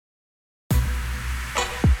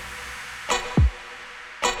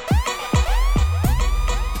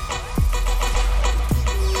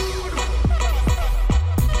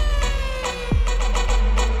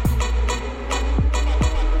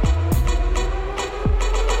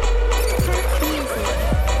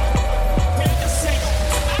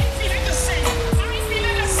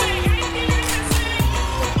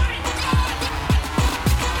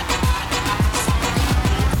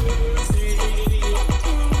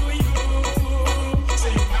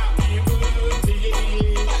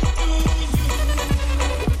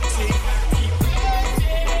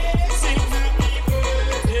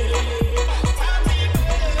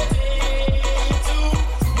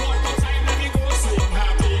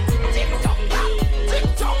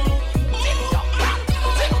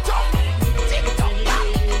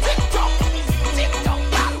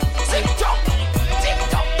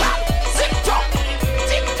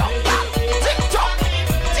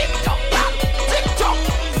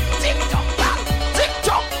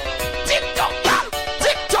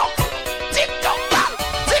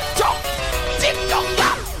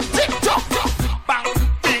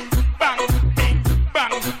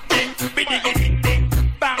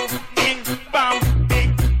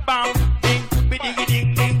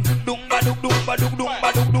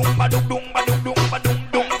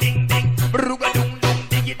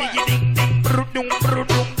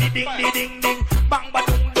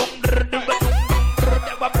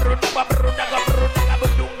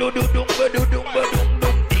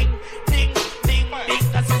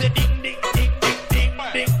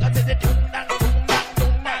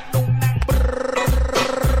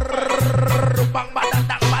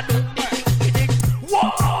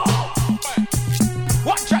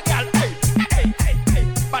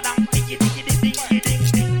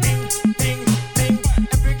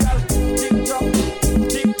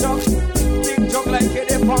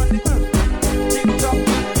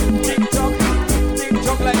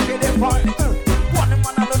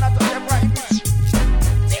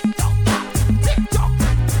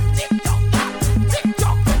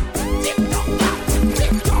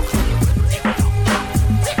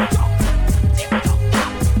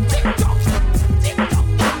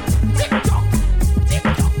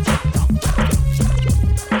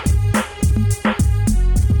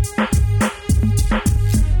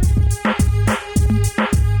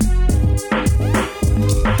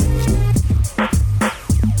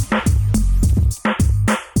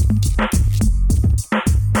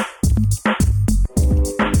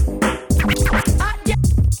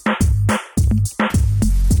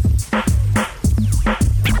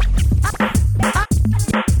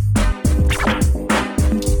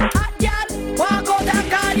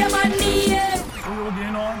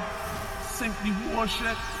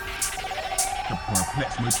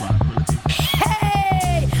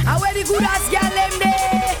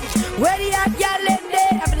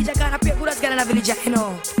a village, you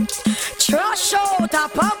know. Trash out a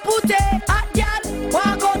pampute, hot girl.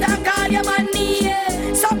 Walk out and call your man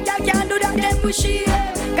name. Some girl can't do that, them pushy.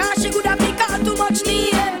 Cause she could have picked out too much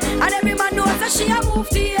name. And every man knows that she a move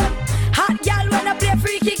to him. Hot girl when I play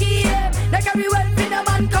freaky game. Like every well fin a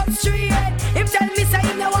man come straight. Him tell me say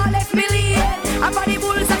him no one left me lead. And for the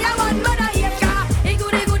bulls I a one man I hate car. He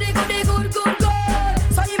good.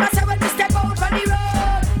 So you must say when we step out on the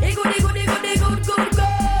road. He good.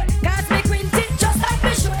 Cause me quinty just like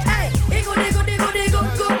me should. Hey, he good.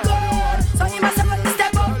 So you must say when we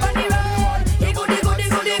step out on the road. He good.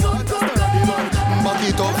 Back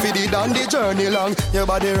it up for the down the journey long. Your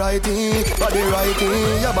body righty, your body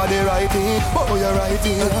righty. Oh, you're righty.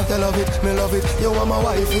 You love it, me love it. You want my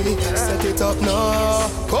wifey. Set it up now.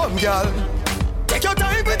 Come, girl. Take your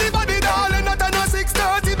time with the body, darling. Not on a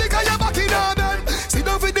 6:30 because you're back in our bed. Sit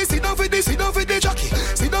down for the jockey. Sit down for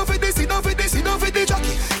the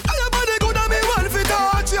jockey. Your body good and me want to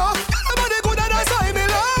touch you. Your body good and that's why me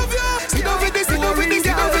love you. Sit down for the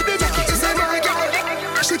jockey. She say my girl,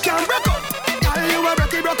 she can't broke up. Girl, you a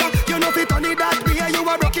broker. You know fi turn it that way. You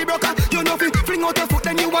a broker. You know fi fling out your foot,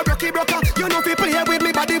 then you a broker. You know fi play with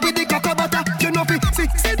me body with the cocoa butter. You know fi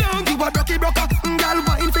sit down, you a broker. Girl,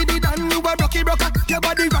 wine fi the dan, you a broker. Your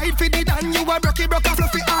body right fi the dan, you a broker.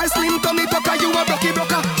 Fluffy or slim tummy tucker, you a broker. She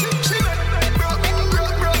broke.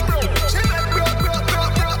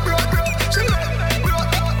 She broke.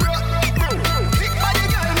 Big body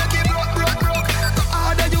girl make it broke. Go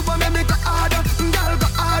harder, you want me go harder. Girl, go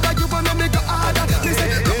harder, you want me go harder. Me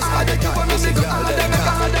say go harder, you want me go harder.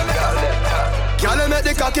 Girl, make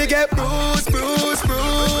the cocky get bruised. Girl,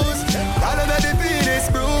 make the penis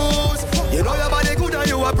bruised. You know your body good and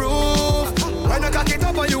you approve. When I cock it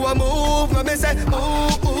up and you a move, me say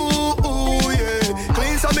ooh, yeah.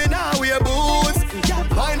 Clean so me now wear boots.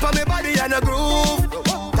 Wine for me body and a groove.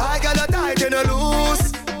 Tight girl, tight and a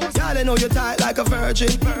loose. Girl, I know you tight like a virgin.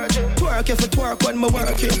 Twerk if you twerk when me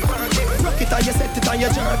working. Rock it and you set it and you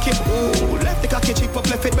jerk it. Ooh, left the cocky chip up,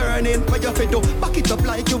 left it burning. What you fi do? Back it up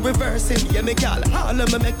like you reversing. Yeah, me gal, all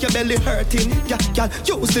of me make your belly hurting. Gal,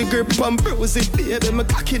 use the grip and bruise it, baby. My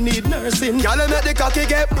cocky need nursing. Gal, make the cocky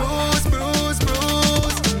get bruised.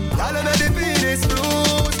 Gal, make the penis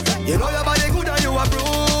bruised. You know your body good and you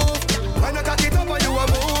approve. When I cock it up and you a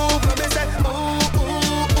move, me say ooh,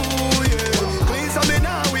 yeah. Clean so me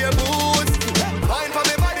now wear boots. Wine for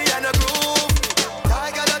me body and a groove.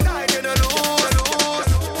 Tight and a loose.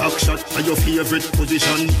 Back shot to your favorite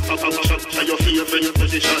position. Back shot to your favorite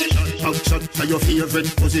position. Back shot to your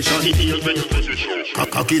favorite position.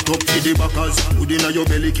 Cock it up to the backers. Good inna your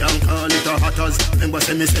belly can't call it a hatters. Remember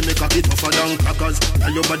say me cock it tougher than crackers.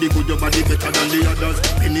 Tell your body good, your body better than the others.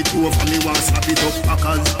 Penny two for me want slap it up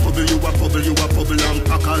packers. Bubble you a bubble and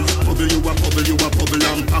packers. Bubble you a bubble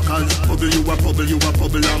and packers. Bubble you a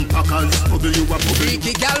bubble and packers. Bubble you a bubble.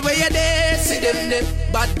 Freaky gal where you there, see them there.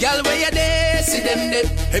 Bad gal where you there, see them there.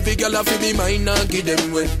 Every gal a fi be mine and give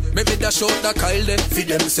them way. Maybe dash out the Kyle them, fi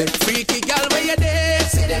them say. Freaky gal where you there,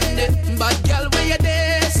 see them there. Bad gal where you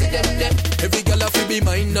there, see them there. Every gal a fi be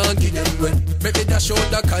mine and give them way. Maybe dash out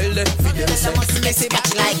the Kyle them, fi them say. They say back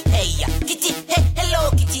like hey, kitty, hey, hello,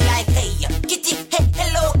 kitty like hey, kitty, hey,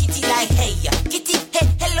 hello, kitty like hey, kitty, hey,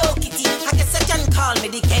 hello, kitty. I guess I can call me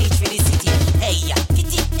the cage for the city. Hey,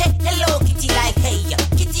 kitty, hey, hello, kitty like hey,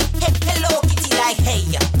 kitty, hey, hello, kitty like hey,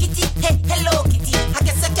 kitty, hey, hello, kitty. I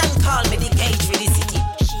guess I can call me the cage for the city.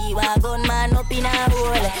 She wa gun man up in a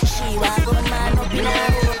hole. She wa gun man up in a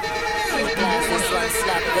hole. This one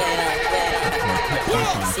slap well.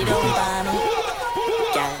 Sit down,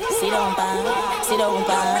 palm. Sit down,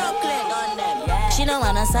 palm. She don't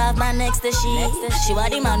wanna serve man next to she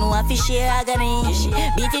want the man who a fi share agony.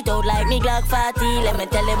 Beat it out like me Glock 40. Let me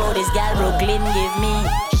tell you about this girl Brooklyn give me.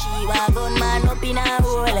 She wa gun man up in a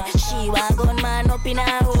hole. She wa gun man up in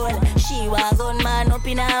a hole. She wa gun man up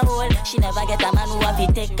in a hole. She never get a man who a fi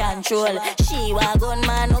take control. She wa gun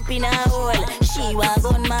man up in a hole. She wa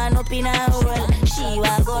gun man up in a hole. She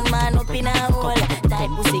wa gun man up in a hole. Type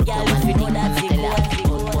pussy girl if you know that's it.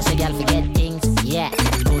 Pussy girl forget things, yeah.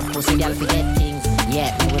 Good pussy girl forget things,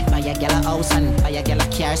 yeah. We would buy a girl a house and buy a girl a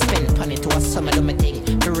car. Spend money to a summer do my thing.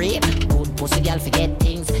 For real, good pussy girl forget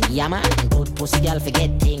things, yeah man. Good pussy girl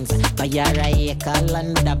forget things. Buy her a acre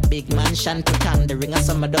land with a big mansion. Put on the ring of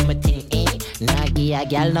summer do my thing, eh. Nah give a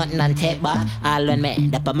girl nothing and take back. All when me,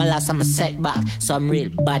 that pa my last I'm a setback. Some real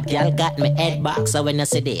bad girl got me head back. So when you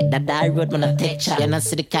see that road when I take shot. You not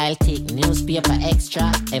see the Kyle tick, newspaper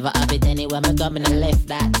extra. Ever have it anywhere me go me no left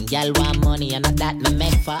that. Girl want money and not that me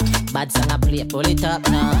make for. Bad song I play, pull it up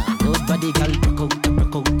now. Good body girl, broke out.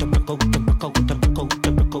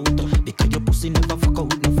 Because your pussy never fuck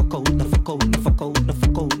out.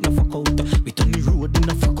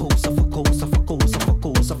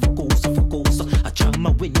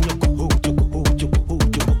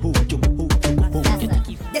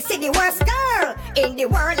 in the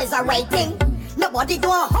world is a rating. Nobody do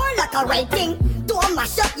a whole like a rating. Don't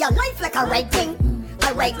mash up your life like a rating.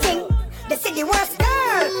 A rating. They say the worst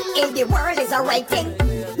girl in the world is a rating.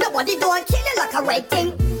 Nobody do a kill you like a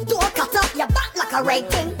rating. Don't cut up your back like a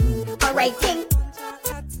rating. A rating.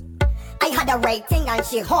 I had a rating and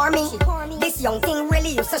she whore me. This young thing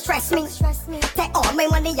really used to stress me. Take all my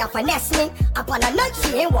money and finesse me. Upon a night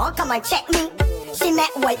she ain't walk, come and check me. She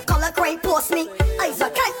met white collar crane post me. I a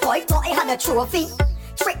cat boy thought I had a trophy.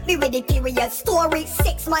 Trick me with the period story.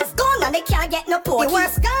 6 months gone and they can't get no pokey. The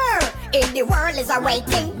worst girl in the world is a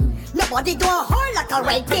rating. Nobody do a whore like a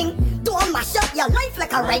rating. Don't mash up your life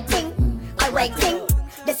like a rating. A rating.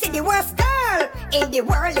 They say the worst girl in the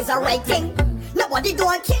world is a rating. Nobody do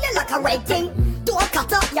a kill you like a rating. Don't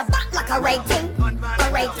cut up your back like a rating. A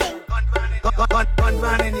rating. Gun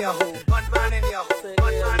van in your hole. Gun van in your hole.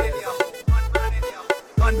 Gun van in your hole.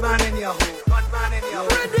 Gun van in your hole. Gun van in your hole.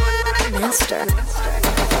 Master.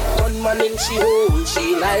 Gunman in she hole,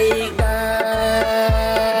 she like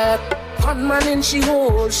that. Gunman in she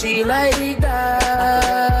hole, she like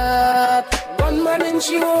that. Gunman in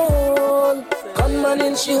she hole, gunman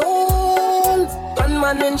in she hole,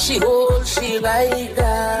 gunman in she hole, she like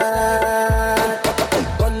that.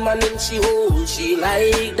 Gunman in she hole, she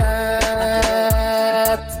like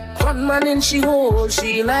that. Gunman in she hole,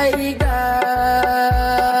 she like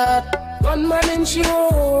that. Gunman in she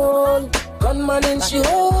hole, gunman in she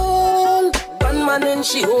hole, gunman in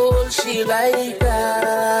she hole, she like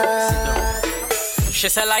that. She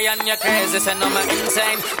say lion, you crazy, say no me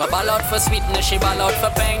insane. But ball out for sweetness, she ball out for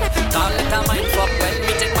pain. Call it a mind fuck when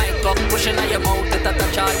me take my cup, pushing on your mouth, it a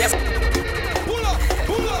touch all your.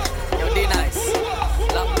 You be nice,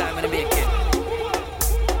 long time in the making.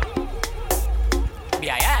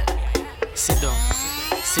 B.I.L. Sit down,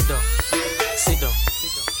 sit down, sit down,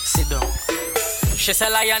 sit down. She say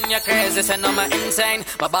lion, you crazy, say no me insane.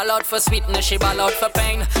 But ball out for sweetness, she ball out for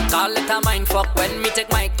pain. Call it a mind fuck when me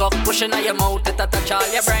take my cock, pushing on your mouth, it a touch all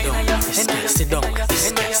your brain. Sit down, sit down,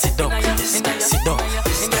 sit down, sit down, sit down, sit down,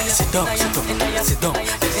 sit down,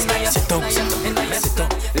 sit down, sit down.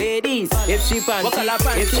 Ladies, if she panty,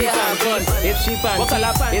 if she have fun, if she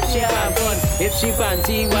panty, if she have fun, if she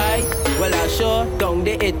panty white, well I sure down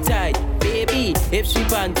the it tight. Baby, if she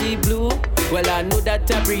panty blue, well I know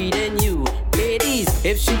that I breathe in you. Ladies,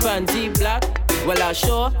 if she panty black, well I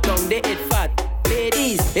sure down the it fat.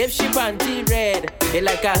 Ladies, if she panty red, it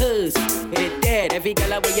like a hearse, it dead. Every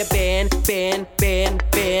girl where you bend.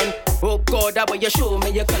 Oh God, that way you show me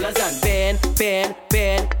your colors and bend.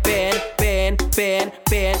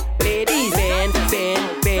 Ladies, bend.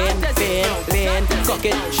 Cock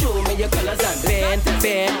it, show me your colors and bend.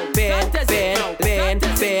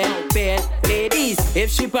 Ladies, if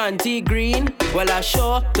she panty green, well I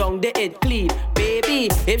sure down the it clean. Baby,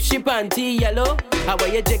 if she panty yellow, how will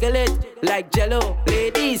you jiggle it like jello?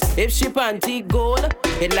 Ladies, if she panty gold,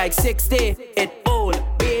 it like 60, it old.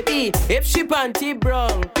 Baby, if she panty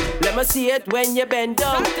brown, let me see it when you bend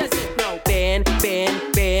down. Bend.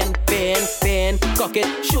 Cock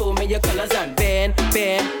it, show me your colors and bend.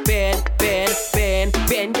 Yeah,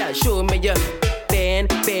 show me your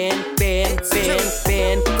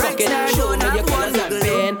bend. Cock it, show me your colors and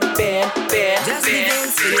bend. Just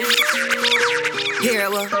dance for you. Here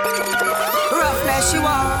we roughness you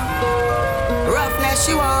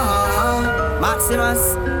want. Maximus,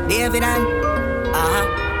 David and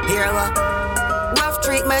here we rough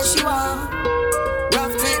treatment she want.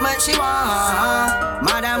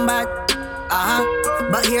 Madam bad.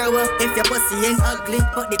 But here we, if your pussy ain't ugly,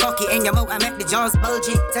 put the cocky in your mouth and make the jaws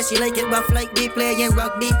bulgy. Says she like it rough like we playing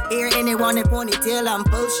rugby. Hear anyone in ponytail and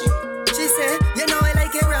bullshit. She said, you know I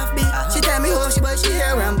like it rough beat. She tell me how she but she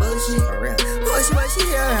hear and bullshit. How she but she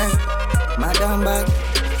hear and Madam bad.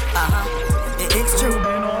 It's true.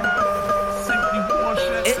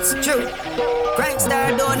 It's true.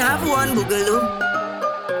 Crankstar don't have one boogaloo.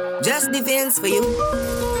 Just defense for you.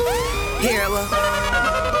 Here we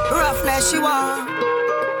roughness you want.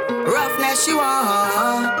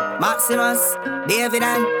 Maximus, David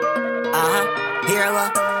and here we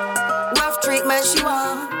rough treatment she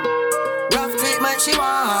want.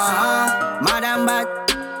 Madam bad.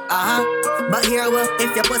 But here we,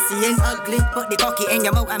 if your pussy ain't ugly, put the cocky in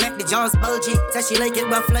your mouth and make the jaws bulgy. Says she like it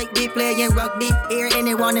rough like we playing rugby. Hear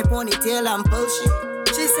anyone in ponytail and bullshit.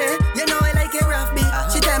 She said, you know I like it rough beat.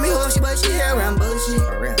 She tell me how she but she hear and bullshit.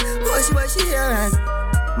 How she but she hear and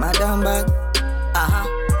Madam bad.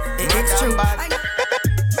 It's true.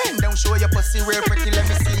 Bend down, show your pussy real pretty. Let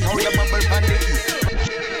me see how you bubble on the key.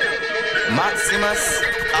 Maximus,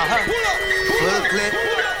 full clip.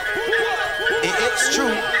 It's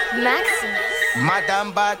true. Maximus.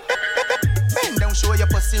 Madam bad. Bend down. down, show your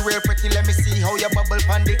pussy real pretty. Let me see how you bubble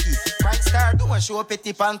pan the key. Crank star, don't show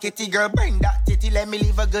pity pan kitty. Girl, bring that titty, let me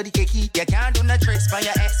leave a good kicky. You can't do no tricks by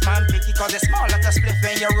your ex-man picky, cause it's small like a spliff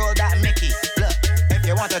when you roll that Mickey. Look, if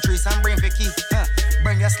you want a threesome, bring Vicky.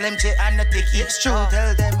 Bring your slim chit and the ticky. It's true,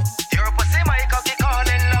 tell them. Your pussy, my cocky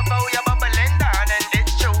calling, love how you bubbling down, and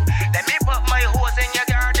it's true. Let me put my hose in your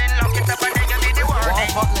garden, lock it up and then you need the word.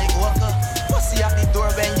 Walk up like walker, pussy at the door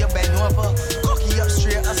when you bend over. Cocky up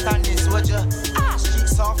straight and standing soldier. Ass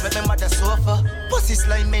cheeks soft, let me mother sofa. Pussy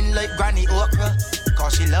sliming like granny okra.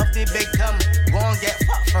 Cause she love the big cum. Won't get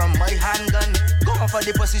fucked from my handgun. Going for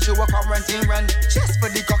the pussy to a quarantine run. Just for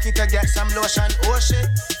the cocky to get some lotion. Oh shit,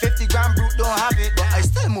 50 gram brute don't have it, but I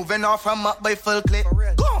still moving off from up by full clip.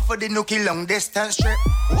 Going for the nookie long distance trip.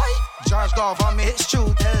 Why? George government, it's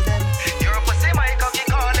true, tell them. You're a pussy, my cocky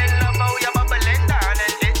calling, love how you bubbling down,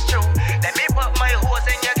 and it's true. Let me put my hose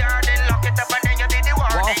in your garden, lock it up and then you did the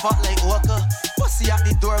warning. Walk fuck like walker, pussy at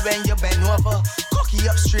the door when you bend over. Cocky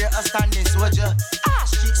up straight, a standing soldier.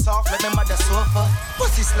 Ass cheeks soft, let me mother sofa.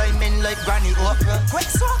 Pussy sliming like granny okra. Quick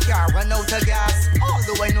so car run out of gas.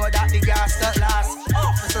 Although I know that the gas don't last.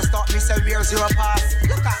 Officer stop me, say where's your pass?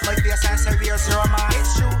 Look at my face and say where's your man?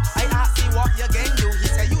 It's true, I asked him what you can do. He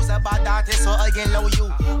said use a bad artist so I can love you.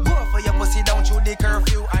 Go for your pussy down through the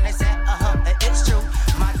curfew. And I said it's true,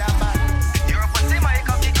 madam man. You're a pussy, my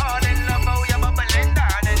cocky calling, love how you bubbling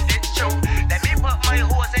down, and it's true. Let me put my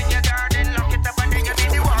hose in your garden, lock it up and then you did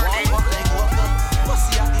the warning. Walk like walker,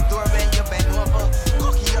 pussy at the door when you bend over.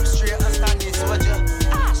 Cocky up straight and standing soldier.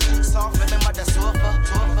 Ass cheeks soft, let me mother sofa.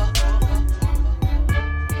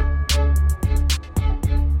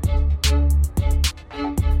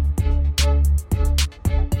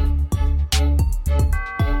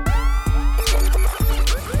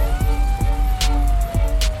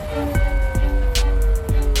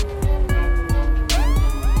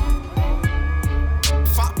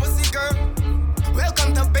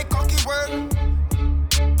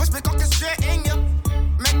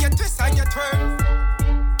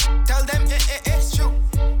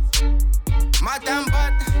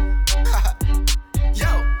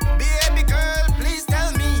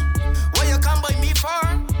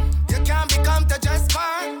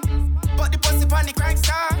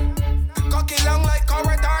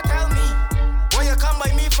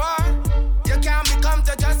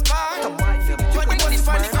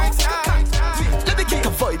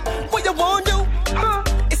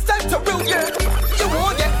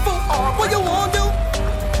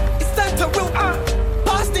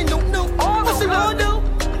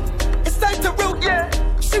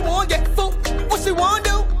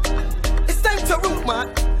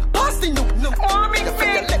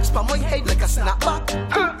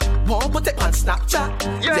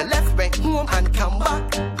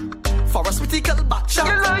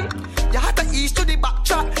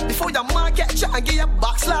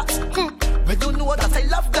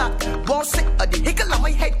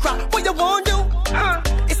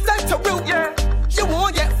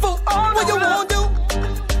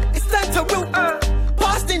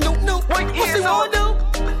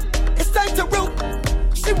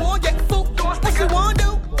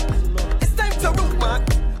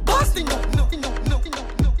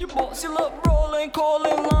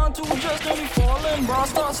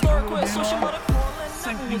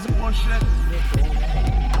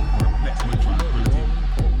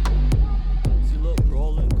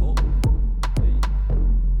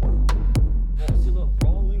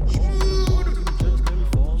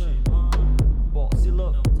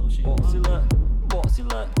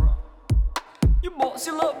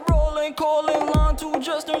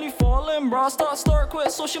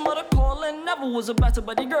 Was a better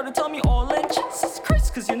buddy girl to tell me all in. Jesus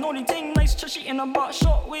Christ, cause you know the thing nice, chushy in a box,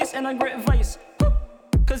 short waist and a great vice.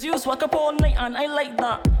 Cause you swag up all night and I like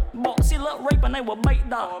that. Boxy look rape and I will bite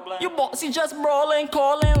that. You boxy just brawling,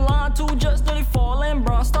 calling, line two just dirty falling.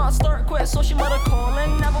 Bra start quit, so she mother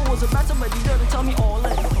calling. Never was a better buddy girl to tell me all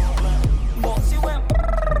in. Boxy went,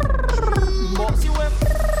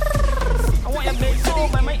 I want your big toe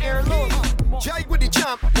by my earlobe. Jake with the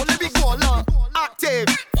champ, well let me go along. Active.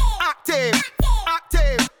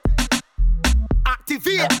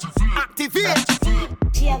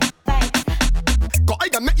 Go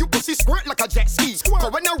I make you pussy squirt like a jet ski.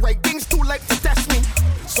 Going to rate things too late to test me.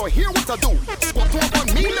 So here what I do. Squat up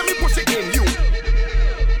on me, let me push it in you.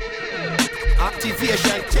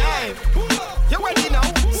 Activation time. You ready now?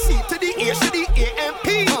 C to the A to the AMP.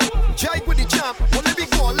 Jake with the champ, well let me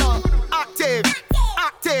go along. Activate.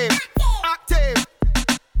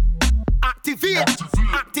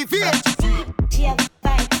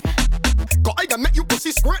 Go I make you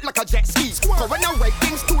pussy squirt like a jet ski. Going to rate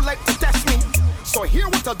things too late to test me. So here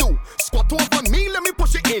what I do. Squat over me, let me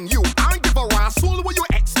push it in you. I ain't give a rascal what your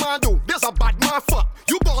ex-man do. There's a bad man fuck,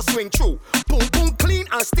 you gon' swing through. Boom, boom, clean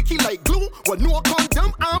and sticky like glue. With no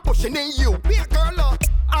condom, I'm pushing in you. Be a girl,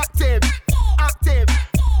 active, active,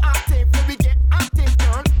 active. Let me get active,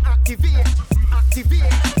 girl. Activate,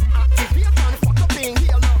 activate, activate. And fuck up in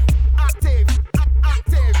here, love. Active,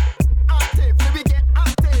 active, active. Let me get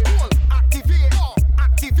active. Activate,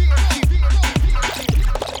 activate, activate, activate.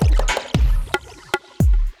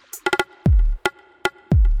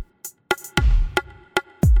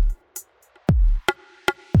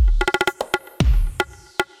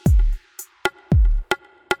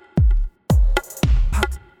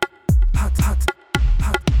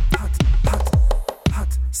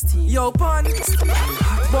 Yo, pun, boy,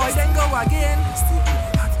 then go again.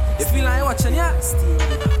 You feel like watching, yeah?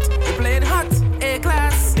 You playing hot,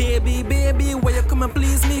 A-class. Baby, baby, where you come and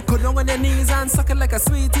please me? Go down on your knees and suck it like a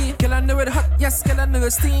sweetie. Girl, I know it hot, yes, girl, I know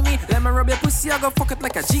it's steamy. Let me rub your pussy, I go fuck it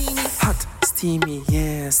like a genie. Hot, steamy,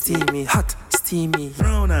 yeah, steamy. Hot, steamy,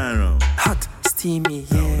 round and round. Hot, steamy,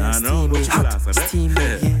 yeah, steamy. Hot, steamy,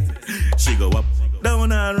 yeah. She go up,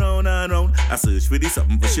 down and round and round. I search for this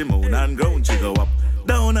something for she moan and ground. She go up,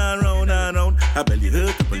 down and round and round. Her belly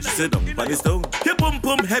hurt up when she sit down by the stone. Your boom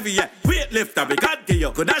boom heavy, yeah. Weight lifter, we can't get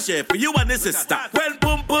you. Could I share for you and the sister? When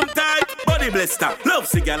boom boom tight, body blister. Love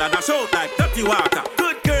cigar and a shout like dirty water.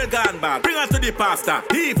 Good girl gone bad, bring her to the pastor.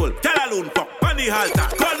 Evil, tell alone fuck, on the halter.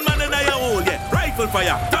 Gunman in your hole, yeah. Rifle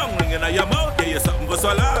fire, tongue ring in your mouth. Yeah, you something for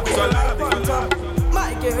swallow, swallow.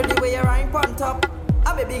 My girl, the way you ride on top.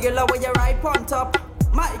 A baby girl, the way you ride on top.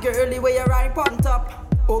 My girl, the way you ride on top.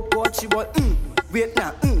 Oh God, she want wait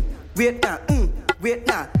now, wait now, wait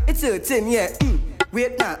now. It's her team, yeah.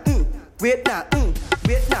 Wait now, wait now,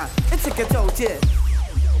 wait now. It's a get out, yeah.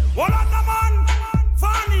 What on the man?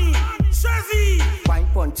 Fanny, Chevy. Wine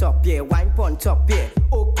pon top, yeah. Wine pon top, yeah.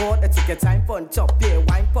 Oh God, it's a get time pon top, yeah.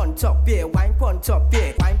 Wine pon top, yeah. Wine pon top,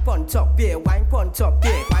 yeah. Wine pon top, yeah. Wine pon top,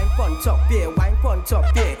 yeah. Wine pon top, yeah. Wine pon top,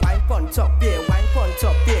 yeah. Wine pon top, yeah. Wine pon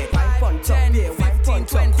top, yeah. Wine pon top, yeah. Wine pon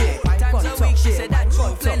top, yeah. Wine pon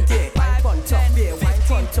top, yeah. Wine pon top, yeah. Wine pon top, yeah. Wine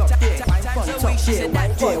pon top, yeah. Wine pon top, yeah.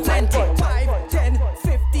 Wine pon top, 5, 10,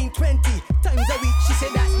 15, 20 times a week. She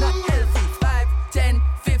said that's not healthy. 5, 10,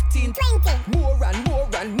 15, 20. More and more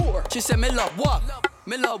and more. She said me love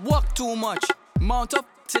walk too much. Mount up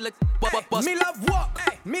till it bust. Me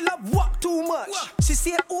love walk too much. She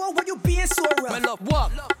said, oh, why you being so rough?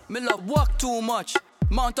 Me love walk too much.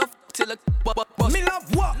 Mount up till it bust.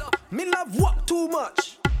 Me love walk too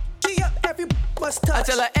much. She up every must touch. I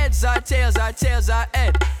tell her heads are tails are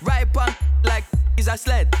head. Right punk like is a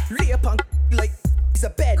sled. Lay punk like is a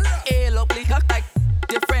bed. Ail up like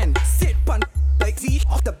your friend. Sit punk like Z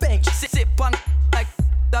off the bench. Sit punk like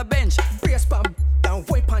the bench. Brace pump down,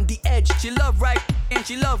 wipe on the edge. She love right and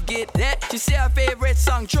she love get that. She say her favorite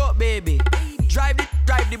song, choke baby. Drive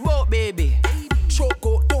the boat baby. Choke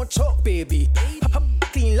go, don't choke baby.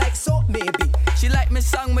 Clean like soap maybe. She like me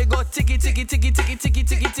song, we go ticky ticky ticky ticky ticky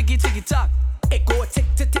ticky ticky ticky tock. It go tick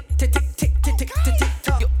tick tick tick tick tick tick tick tick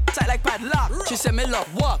tock. Tight like padlock. She say me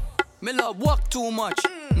love walk too much.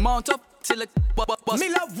 Mount up till it bust. Me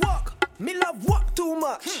love walk too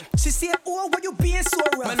much. She said, oh, why you being so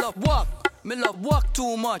rough? Me love walk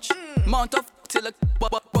too much. Mount up till it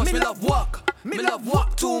bust. Me love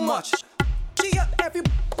walk too much. She up every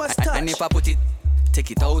bus touch. And if I put it,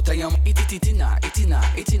 take it out, I am itina.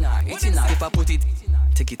 If I put it,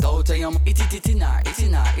 take it out, I am itina.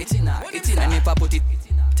 And if I put it,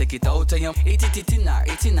 take it out, I am itina.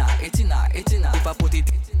 If I put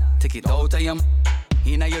it, take it out, I am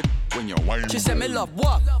inna your when you're whining. She said me love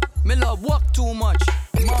walk too much.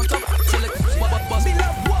 Mount up till it bust. Me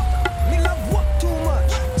love walk too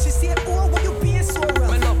much. She said, oh, why you being so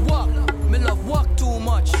rough? Me love walk too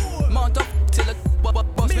much. Mount up till it bust.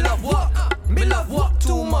 Me love walk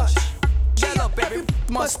too much. Get up every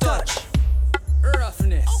must touch.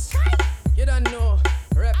 Roughness. Okay. You don't know.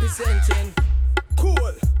 Representing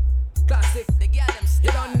cool. Classic. The girl them style.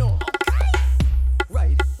 You don't know. Okay.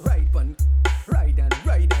 Ride on. Ride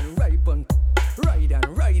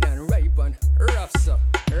on.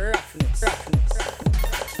 Roughness.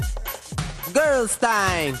 Girls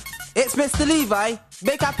time. It's Mr. Levi,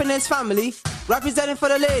 big up in his family, representing for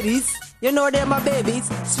the ladies. You know they're my babies,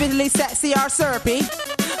 sweetly sexy or syrupy.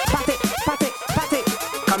 Pat it.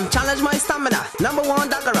 Come challenge my stamina. Number one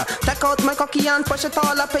dagger. Take out my cocky and push it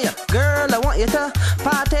all up in you. Girl, I want you to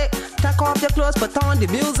party. Take off your clothes, put on the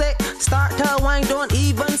music. Start to wine, don't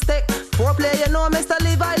even stick. Foreplay, you know Mr.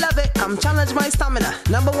 Levi, love it. Come challenge my stamina.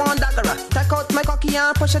 Number one dagger. Take out my cocky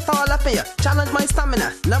and push it all up in you. Challenge my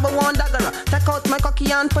stamina. Number one dagger. Take out my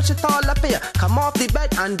cocky and push it all up here. Come off the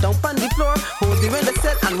bed and dump on the floor. Hold the window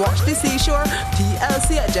set and watch the seashore.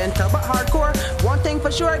 TLC, a gentle but hardcore. One thing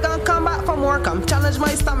for sure, gonna come back for more. Come challenge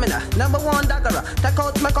my stamina. Number one dagger. Take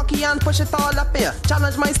out my cocky and push it all up here.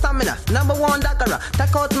 Challenge my stamina. Number one dagger.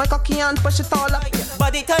 Take out my cocky and push it all up here.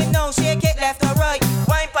 Body tight now, shake it left or right.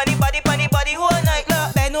 Wine pony body whole night.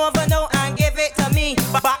 Look, bend over now and give it to me.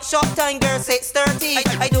 Back shot time, girl, 6:30.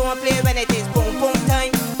 I don't play when it is boom boom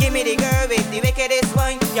time. Give me the girl with the wickedest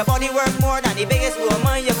wine. Your body worth more than the biggest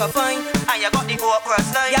woman you can find. And you got the whole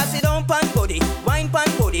cross line. Y'all sit down pan body, wine pan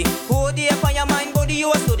body. Hold the up on your mind, body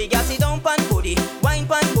you a study. Y'all sit down pan body, wine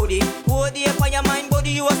pan body. Hold the up on your mind,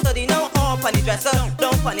 body you a study. Now up on the dresser,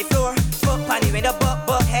 down on the floor. Foot pan the window,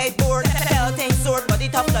 butt headboard. Hell thing sword, body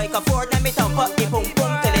tough like a Ford. Let me thump up the boom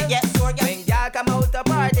boom till it gets sore. When y'all come out to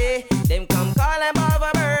party, them come call and ball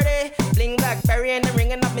for birdie. Bling Blackberry and them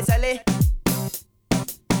ringing up me celly.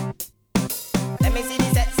 Let me see the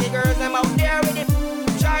sexy girls, I'm out there with the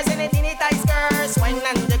shorts and the teeny tight skirts. Wine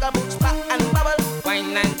and jiggle, push back and bubble.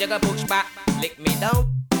 Wine and jiggle, push back. Lick me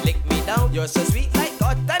down, lick me down. You're so sweet like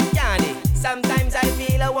cotton candy. Sometimes I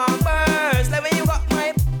feel a warm burst. Like when you got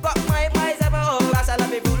my eyes up a whole glass. I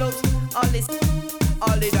love it, blue loops.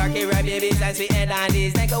 All the dark hair babies and sweet head and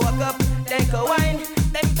these. Then go walk up, then go wine.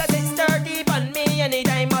 Them cause it's 30 on me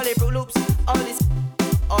anytime. All the blue loops, all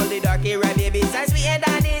the dark hair babies and sweet head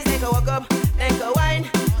and these. Then go walk up, then go wine.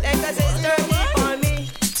 Then cause it's 30 on me.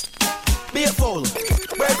 Be a fool,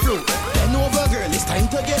 breadfruit. Bend over, girl, it's time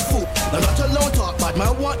to get food. Now not a long talk, but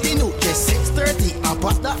man want the new. Just 6:30, I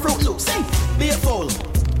pop that fruit loop. Say, be a fool,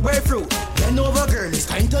 breadfruit. Bend over, girl, it's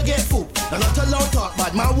time to get food. Now not a long talk,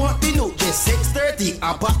 but man want the new. Just 6:30,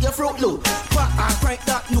 I pop your fruit loop. Pop and crank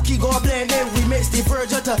that nookie, go blend. Then we mix the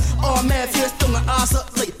virgin to all man face tongue and ass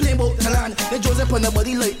up like plain boat in the land. Then Joseph on the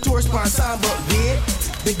body like tourist pan sand, but wait.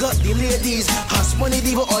 Big up the ladies, has money,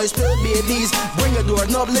 diva, oil spill babies. Bring your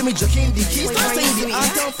doorknob, let me jerk in the keys. Start saying the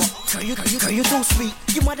anthem. Girl, you too sweet.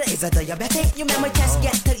 Your mother is a diabetic. You make my chest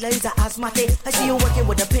get tight like it's asthmatic. I see you working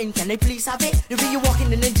with a pen, can I please have it? The way you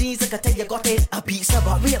walking in the jeans, I can tell you got it. A piece of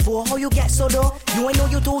a real boy, how you get so though? You ain't know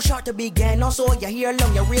you too short to begin. Also, your hair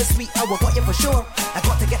long, you're real sweet. I will got you for sure. I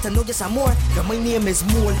got to get to know you some more. Girl, my name is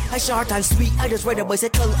Moon. I short and sweet. I just ride a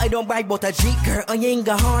bicycle. I don't brag about a G. Girl, I ain't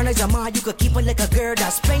got horn as a man. You could keep it like a girl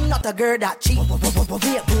that spring, not a girl that cheat. Wait,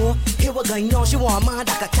 boy, here we going on. She want a man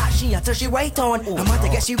that can catch she until she right on. I'm out to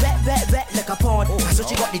get she wet like a pond. So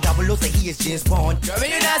she got the double O's like he is James Bond. Girl,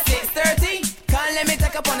 when you not 6:30, can't let me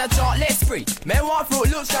take up on a chocolate spree. Man want fruit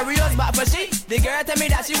loops, Cheerios, but for she, the girl tell me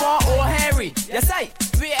that she want old Henry. Yes, I,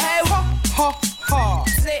 wait, hey, ha.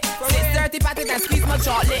 6:30 party and squeeze my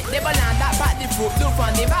chocolate. They banana that pat the fruit loop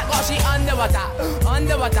from the back. Oh, she underwater.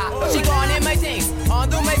 She calling my things,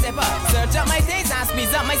 undo my zipper, search up my things and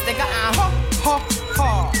squeeze up my sticker and ha.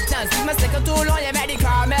 Now squeeze my sticker too long, you make the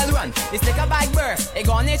caramel run. The sticker back burst, it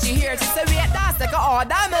gone in she here. She say wait, that sticker all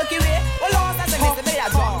that Milky Way. Well, lost as a miss a bit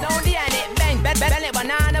that drop down the end it bang, bend it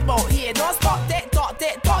banana boat here. Don't stop,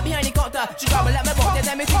 talk behind the counter. She trouble let me boat,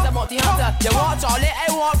 tell me things about the hunter. You want chocolate,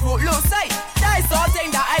 I want fruit loop, say. That's all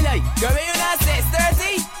thing that I like. Girl, when you not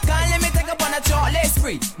 6:30, can't let me take up on a chocolate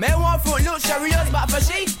spree. Man want fruit loops, Cheerios, but for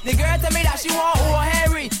she, the girl tell me that she want old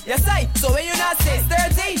Henry. Yes, I. So when you not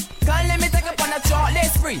 6:30, can't let me take up on a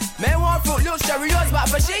chocolate spree. Man want fruit loops, Cheerios, but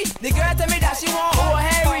for she, the girl tell me that she want old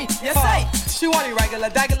Henry. Yes, I. She want it regular,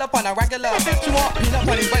 daggle up on a regular. She want peanut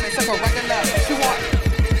butter, but it's like a regular. She want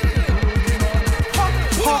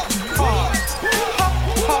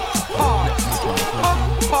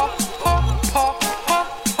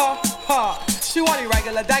She want it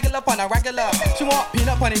regular, daggle up on a regular. She want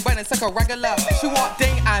peanut butter, but it's like a regular. She want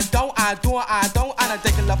ding and don't, and a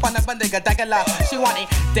daggle up on a bandiga daggle. She want it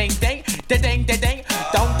ding, ding,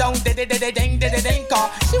 don't, ding,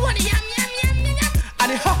 She want it yum,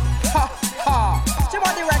 and it ha. She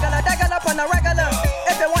want the regular, daggle up on a regular.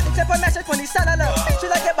 If you want the chip message from the cellular. She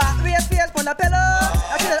like it back, raise face on the pillow.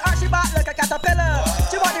 And she just arch back like a caterpillar.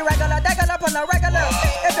 She want the regular, daggle up on a regular.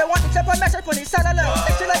 If you want the chip message from the cellular.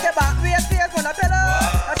 She like it back, raise face on the pillow.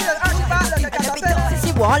 And she just arch back like a caterpillar.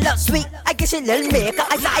 She want look sweet, I guess she little maker.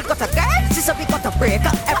 I said I got a girl, she said we got a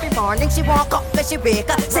breaker. Every morning she walk up, then she wake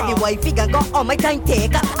up. Said the wifey gon' go on my time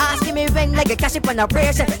taker. Asking me when like a cash up on a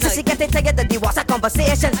ration. So she get it tired that the was a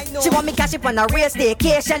conversation. She want me cash up on a real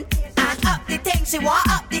staycation. And up the thing, she want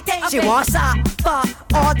up the thing. She want sock, for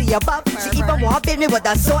all the above. She even want build me with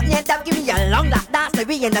a sword and up. Give me a long lap dance like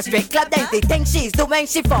we in a straight club. Then the thing she's doing,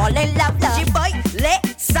 she fall in love. She bite,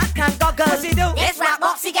 lick, suck and goggle. What she do? It's rap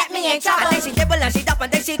box, she get me in trouble. And then she dibble and she dump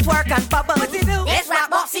and then she twerk and bubble. What she do? It's rap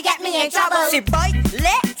box, she get me in trouble. She bite,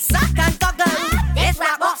 lick, suck and goggle. It's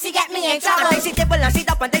rap box, she get me in me in trouble. And then she dibble and she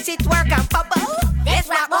up and then she twerk and bubble. This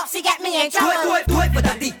rap box, she get me in trouble. Do it for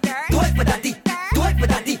daddy. Do it for daddy. Do it for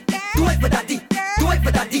daddy. Do it for daddy. Do it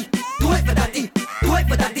for daddy. Do it for daddy. Do it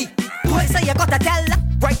for daddy. Do it so you gotta tell her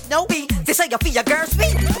right now. This how you feel your girl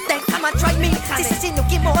sweet. Then come and try me. She no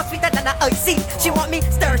give more sweeter than a icy. She want me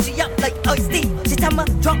stir she up like iced tea. She tell me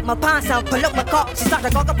drop my pants and pull up my cock. She start to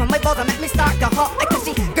gog up on my balls and make me start to hop. I can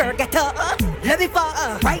see girl get up, let me fall.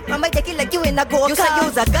 Right, I might take it like you in a go. You say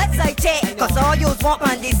you's a good side chick, cause all you's want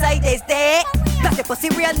on this side is dead. Plus the pussy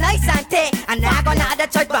real nice and thick, and I gonna have the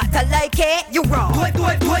choice but to like it. You wrong. Do it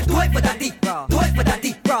for daddy. Do it for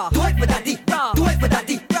daddy. Do it for daddy. Do it for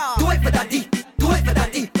daddy. Do it for daddy. Do it for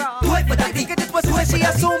daddy. Do it for daddy. Get this pussy when she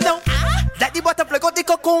assume now. Let the butterfly go the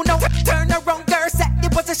cocoon now. Turn around, girl, set the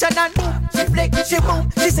position and boom. She flick, she boom.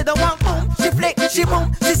 She said the one boom. She flick, she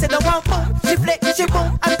boom. She said the one boom. She flick, she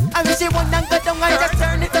boom. And when she want and go down and just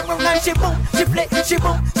turn it around and she boom. She flick, she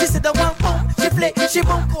boom. She said the one boom. She flick, she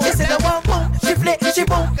boom. She said the one boom. She flick, she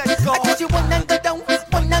boom. And when she want and go down,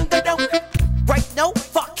 want and go down. Right now,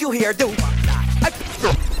 fuck you here, dude. What you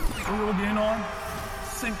getting on?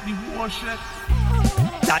 Simply bullshit.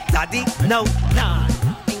 Daddy, no, nah.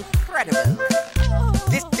 Incredible.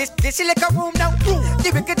 This she like a room now.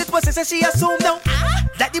 The wickedest position she assume now.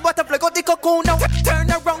 Let the butterfly go the cocoon now. Turn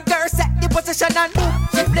around, girl, set the position and boom.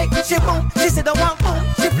 She flick, she boom. She said the one boom.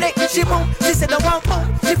 She flick, she boom. She said the one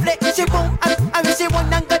boom. She flick, she boom. And when she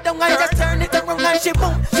want and go down and just turn it around and she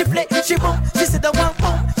boom. She flick, she boom. She said the one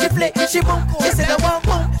boom. She flick, she boom. She said the one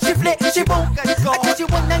boom. She flick, she boom. And when she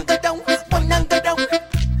want and go down, want and go down.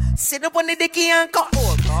 Sit up on the dicky and cut.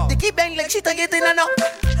 Dicky bang like she take it in and out.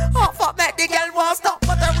 Oh fuck that, the girl won't stop.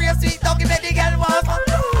 But a real sweet doggy, that the girl won't stop.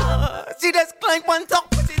 She just climb on top.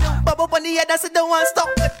 Bubble on the head, that's it, don't want stop.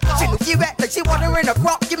 She look you wet like she water in a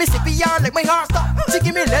crop. Give me CPR like my heart stop. She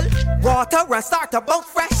give me little water and start to bounce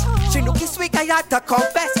fresh. She looking sweet, I had to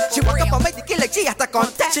confess. She walk up on my dicky like she had to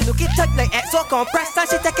contest. She looking tight like exo compressed. And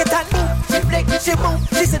she take it and boom. She flick, she boom.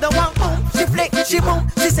 She said the one boom. She flick, she boom.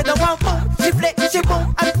 She said the one boom. She flick, she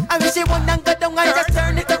boom. And when she want and go down and just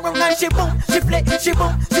turn it around and she boom. She flick, she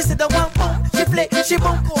boom. She said the one boom. She flick, she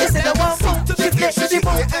boom. She said the one boom. She flick, she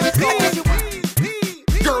boom.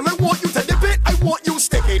 Girl, I want you to dip it, I want you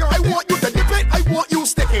stick it. I want you to dip it, I want you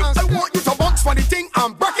stick it. I want you to box for the thing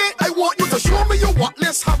and break it. I want you to show me your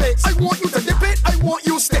whatless habits. I want you to dip it, I want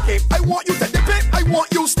you stick it. I want you to dip it, I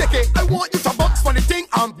want you stick it. I want you to box for the thing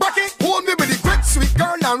and break it. Hold me with the grip, sweet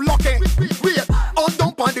girl, and lock it. Wait, all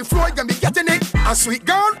down on the floor, you gonna be getting it. And sweet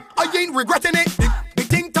girl, I ain't regretting it. The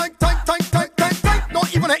thing tight. Not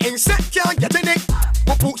even an insect can't get in it.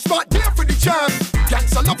 But put spot there for the champ.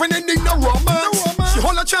 Gangsta loving and need no romance. She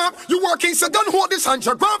hold a champ, you working, so don't hold this hand.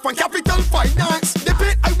 Your graph and capital finance. Dip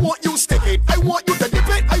it, I want you stick it. I want you to dip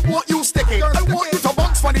it, I want you stick it. I want you to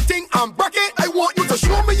box for the thing and break it. I want you to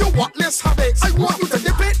show me your whatless habits. I want you to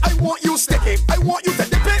dip it, I want you stick it. I want you to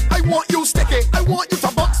dip it, I want you stick it. I want you to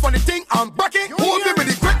box for the thing and break it. Hold me with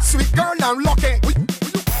the grip, sweet girl, and lock it.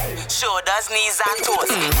 Shoulders, knees and toes.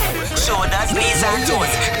 Shoulders, knees and toes.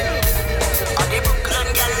 On the Brooklyn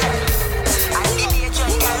girl, and the Asian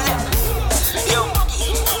girl. Yo,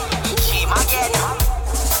 she my girl.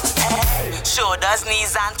 Shoulders,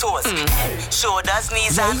 knees and toes. Shoulders,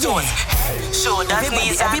 knees and toes. Shoulders,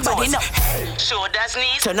 knees and toes. Shoulders,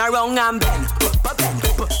 knees. Turn around and bend.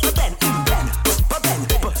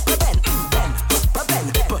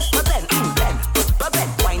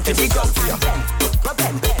 Wine to the ground for you.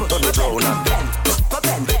 Turn it round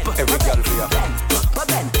and every girl for you.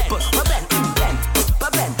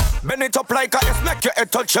 Bend it up like a S, make your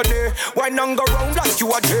head touch your knee. Wine and go round like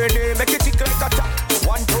you a journey. Make it tick like a tap.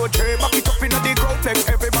 1, 2, 3, back it up in the crowd. Make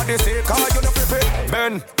everybody say, cause you know flip.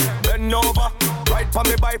 Bend over. Right for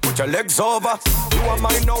me by, put your legs over. You are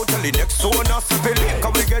mine now till the next one us. Believe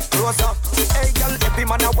can we get closer. Hey girl, every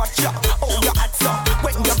man a watch ya. Oh, your hats up.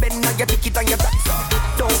 When you bend and you pick it and you back up.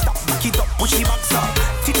 Don't stop, back it up, push it back up.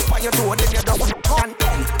 Tip by your toe, then you don't and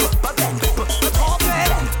bend.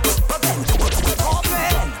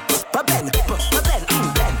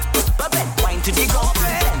 Wine to the ground.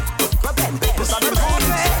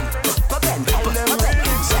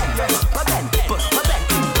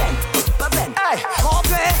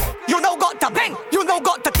 You know got to bang, you know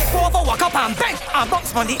got to take over, walk up and bang. I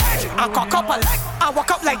box on the edge, I cock up a leg. I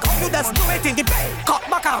walk up like you just do it in the bed. Cock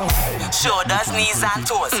back out. Shoulders, knees and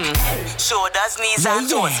toes. Shoulders, knees and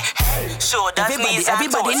toes. Shoulders, knees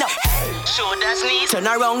and toes. Shoulders, knees. Turn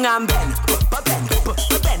around and bend.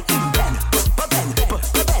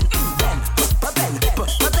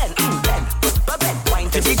 Wine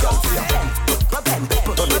to the ground.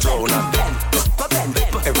 Turn it round and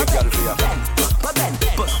every girl for you.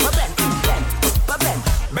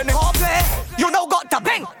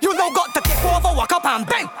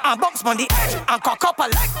 bounce on the edge and cock up a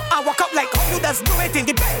leg and walk up like how you just do it in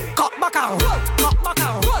the bed. Cock back and roll,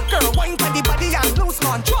 girl wine on the body and lose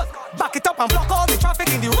control. Back it up and block all the traffic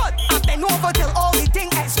in the road and bend over till all the thing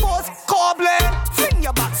exposed. Cobbler, fling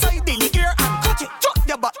your backside in the air and touch it. Drop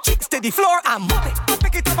your butt cheeks to the floor and move it.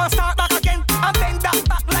 Pick it up and start back again and bend that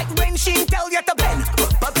back like when she tell you to bend.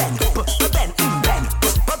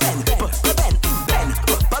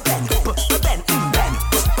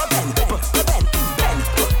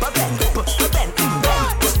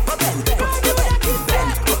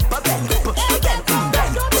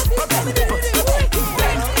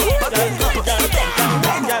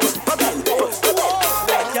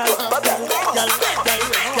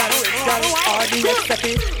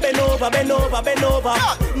 Bend over, bend over, bend over,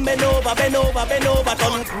 bend over, bend over, bend over,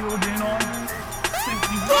 turn.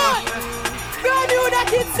 Girl, you that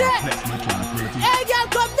kid said. Hey, girl,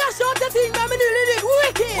 come dash out the thing, man. Me nearly did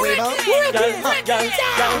wicked.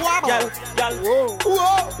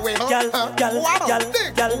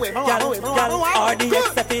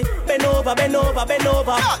 RDX, bend over, bend over, bend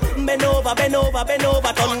over, bend over, bend over, bend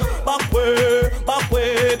over, turn. Back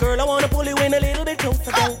way, girl, I wanna pull you in a little bit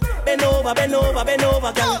closer, girl. Bend over, bend over, bend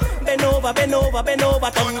over, girl. Bend over, bend over, bend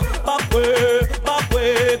over, turn. Back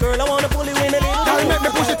way, girl, I wanna pull you in a little bit. Let me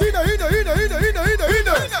push it in.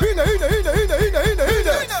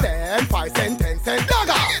 10, 5 cent, 10 cent,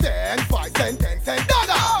 dagger. 10, 5 cent, 10 cent,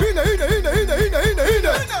 dagger.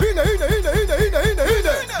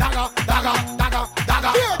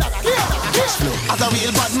 As a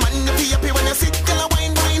real bad man, you be happy when you sit till a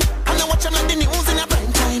wine. And you watch them like the news in a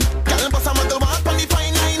prime time. Girl, bust a muggle walk on the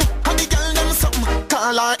fine line. And the girl them something.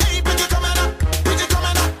 Call her, hey, pretty coming up. Pretty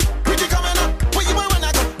coming up. Pretty coming up. Where you want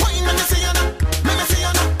to go? Wine, let me see you now. Let me see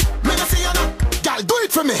you now. Let me see you now. Girl, do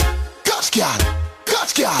it for me. Catch girl.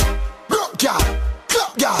 Catch girl. Broke girl.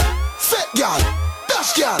 Clap girl. Set girl.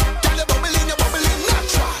 Dash girl. Girl, you bubbling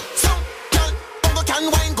natural. Some girl, bungo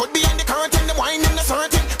can wine. Good behind the curtain. Them wine in the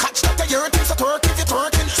certain. Catch that you're twerking, so twerking, you're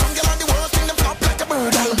twerking. Some girl on the world thing, them flop like a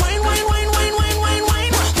bird. Girl, wine.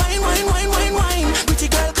 Pretty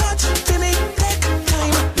girl, catch, to me, take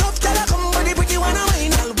time. Love girl, I come, but the pretty one a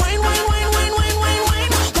wine. Girl,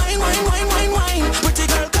 wine. Pretty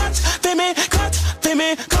girl, catch, to me,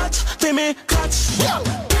 catch. Yo,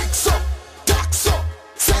 picks up, tacks up,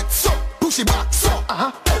 sets up, push it back, so.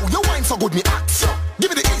 Oh, your wine so good, me act so.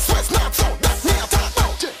 Give it the east, west, north, south. That's me, I talk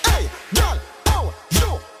about. Hey, girl, oh,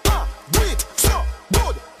 you are do it so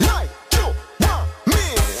good, like you want me.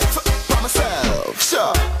 For myself,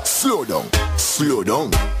 sure. Slow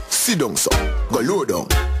down, sit down, so. Go low down.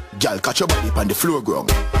 Girl, catch your body on the floor ground.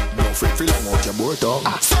 Don't feel long out your boat,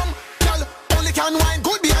 some girl only can wine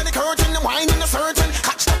good behind the curtain. Them wine in a certain.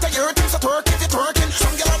 Catch that to your thing, so twerking, if you're twerking.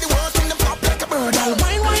 Some girl on the world thing, them flop like a bird. Girl,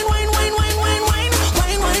 wine.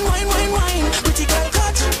 Pretty girl,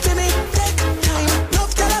 catch, to me, take time.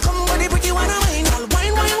 Love girl, I come, but the pretty one a wine. Girl,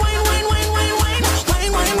 wine.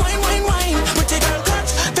 Pretty girl,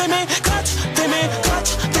 catch, to me, catch.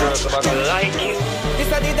 Like it. This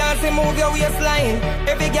is the dancing move your waistline.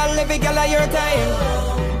 Every girl are your time.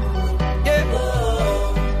 Yeah.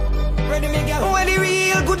 Ready me girl. When the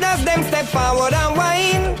real goodness them step forward and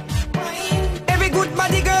whine. Every good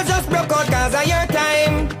body girl just broke out cause of your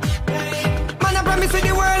time. Man I promise you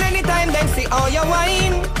the world anytime them see all your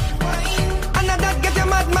wine. And that get you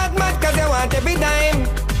mad cause you want every dime.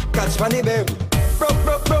 Catch money baby.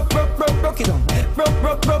 Broke it on.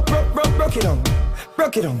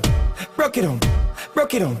 Broke it on.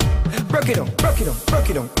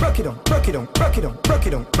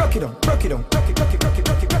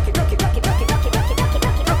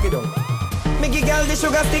 Make girl the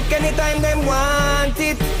sugar stick anytime them want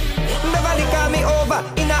it. Beverly call me over,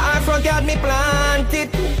 in her front yard me plant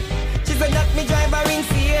it. She said that me drive her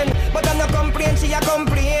insane, but I no complain, she a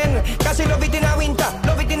complain. Cause she love it in a winter,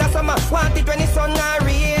 love it in a summer, want it when the sun or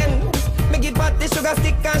rain. Me give back the sugar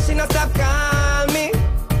stick and she no stop call me.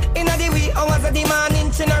 Inna the wee hours of the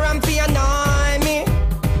morning, she no ramp fi annoy me.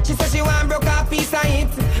 She says she want broke a piece of it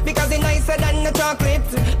because it's nicer than the chocolate.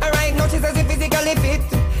 Alright now she says it physically fit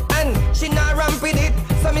and she not ramp with it.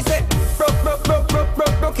 So me say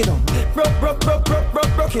broke it on,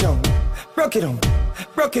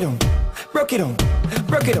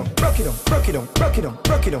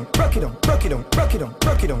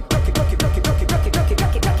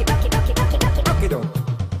 broke it on.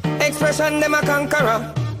 Expression them a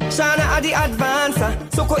conqueror. Shana a the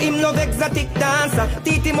advancer. Soko him love exotic dancer.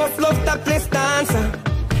 Titi must love topless dancer.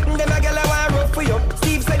 Them a gyal a want rough for you.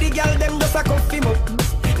 Steve said the gyal them just a cuff him up.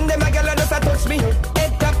 Them a gyal a just a touch me up.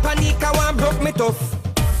 Head tap panic a want broke me tough.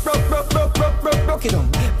 Broke it on.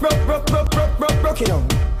 Broke it on.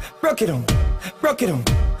 broke it on, broke it on,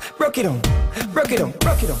 broke it on, broke it on,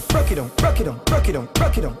 broke it on, broke it on, broke it on, broke it on,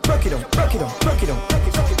 broke it on, broke it on, broke it on, broke it on, broke it on, broke it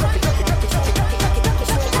on,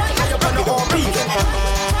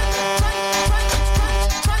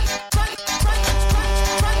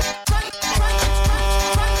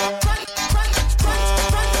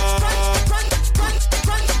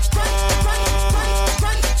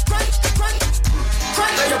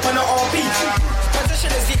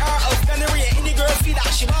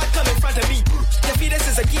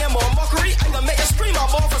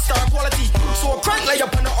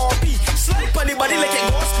 Body like it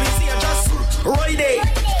goes squeezy and just ride it,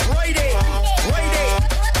 ride it, ride it.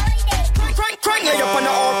 Crank like up on the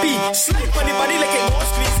RP. Slide on the body like it goes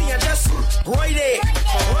squeezy and just ride it,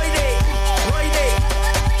 ride it, ride it.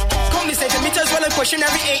 Come the centimeters while I'm pushing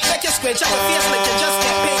every inch. Like you squinch out your face like you just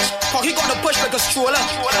get pinched. Pocket got to push like a stroller.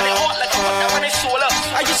 And it hot like a hot down when it's solar.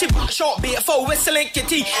 I used to back short bait for whistling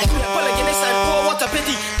kitty. Pull a Guinness and pour what a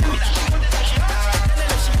pity.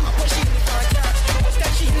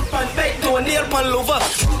 Pan back to a nail pan lover.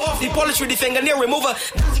 Off the polish with the fingernail remover.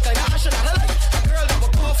 That's the kind of action I like. A girl got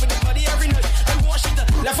a call for the body every night. I wash it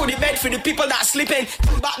left for the bed for the people that sleeping.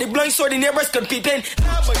 Come back the blind so the neighbors can peep in.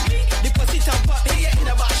 Now my the pussy tap up. Hey, in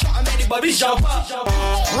the back shot and make the body jump up.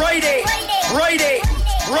 Ride it, ride it,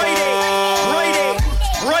 ride it, ride it,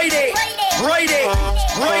 ride it, ride it,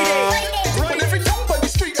 ride it. Every jump on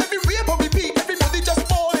the street, every rave on repeat, everybody just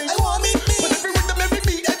falling. I want me. But every rhythm, every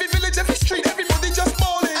beat, every village, every street, everybody just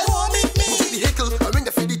falling.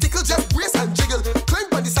 Just brace and jiggle, climb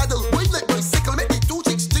on the saddle, wine like bicycle, make the two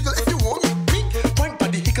chicks jiggle. If you want me, point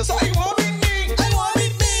on the hickle. So I want me, I want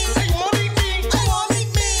me, I want me, I want me,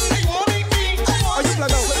 I want me, I want me. Are you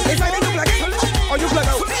plug out? If I don't plug out, are you plug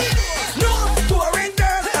out? No touring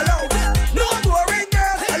girls allowed. No touring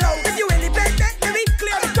girls allowed. If you independent, let me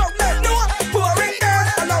clear the talk. No touring girls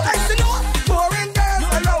allowed. I say no touring girls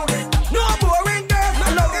allowed. No touring girls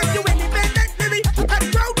allowed. If you independent, let me cut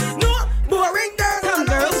the crowd. No touring girls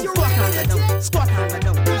allowed. Squat hanger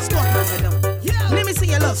down, squat hanger down. Let me see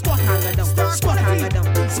your love. Squat hanger down, squat hanger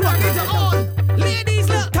down, squat hanger down. Ladies,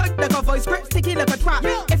 look, tight like a voice, grip sticky like a trap.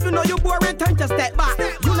 If you know you're boring, time to step back.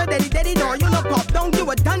 You know daddy, no, you know pop down. You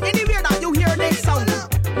were done anywhere that you hear this sound.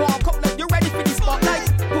 Walk up like you're ready for the spotlight.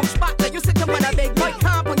 Push back like you sit up on a big bike.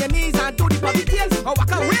 Hop on your knees and do the puppy tail. Or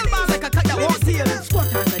walk a real man like a cat that won't steal. Squat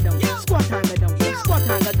hanger down, squat hanger down, squat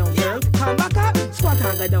hanger down, girl. Come back up, squat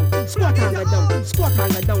hanger down, squat hanger down, squat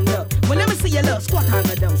hanger down, look. Well, let me see your love. Squat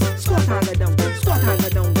hanger down, squat hanger down, squat hanger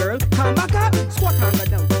down, girl. Come back up, squat hanger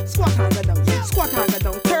down, squat hanger down, squat hanger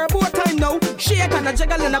down. Turbo time now. Shake and a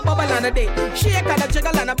jiggle and a bubble and a dick. Shake and a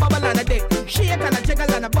jiggle and a bubble and a dick. Shake and a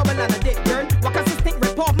jiggle and a bubble and a dick, girl. Walk a stick,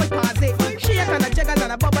 report my pass. Shake and a jiggle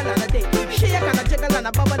and a bubble and a dick. Shake and a jiggle and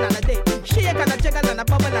a bubble and a dick. Shake and a jiggle and a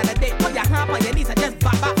bubble and a dick. Put your hand on your knees and just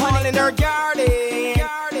back back. All in her garden.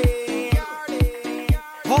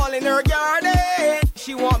 All in her garden.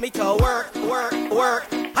 She want me to work, work, work.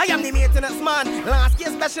 I am the maintenance man, landscape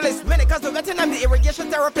specialist. When it comes to vetting, I'm the irrigation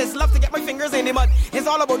therapist. Love to get my fingers in the mud. It's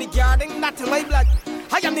all about the gardening, not in my blood.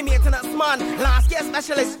 I am the maintenance man, landscape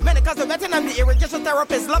specialist. When it comes to vetting, I'm the irrigation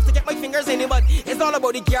therapist. Love to get my fingers in the mud. It's all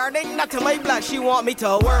about the gardening, not in my blood. She want me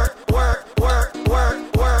to work, work, work,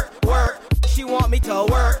 work, work, work. She want me to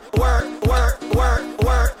work, work, work, work,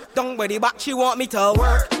 work. Don't worry back, she want me to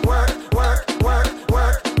work, work, work, work,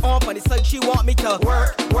 work. On the side, she want me to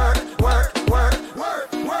work, work, work, work,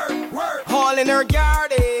 work, work, work. All in her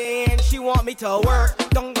garden, she want me to work.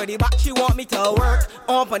 Don't worry back, she want me to work.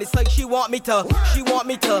 On the side, she want me to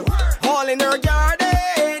all in her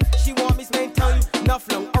garden. She want me spend time, enough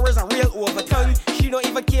long hours a real overtime. She don't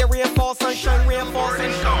even care rainfall, sunshine, rainfall,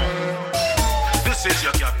 sunshine. This is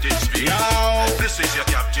your captain speak. This is your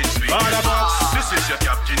captain speak. This is your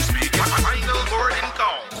captain speak. Final word in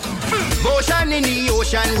count. Motion in the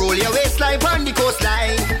ocean, roll your waistline on the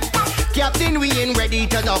coastline. Captain, we ain't ready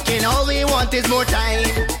to dock in. All we want is more time.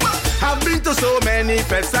 I've been to so many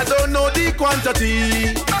feds, I don't know the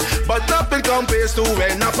quantity. But nothing compares to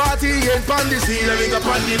when a party ain't on the sea. Living up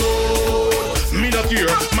on the boat, me not here.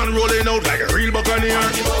 Man rolling out like a real buccaneer.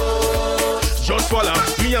 Just follow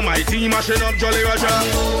me and my team mashing up Jolly Roger.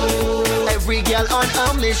 Every girl on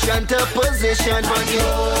a mission to position for you.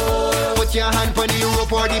 Put your hand on the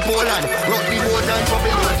rope or the pole and rock the boat and drop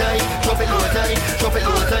it low tide, drop it low tide, drop it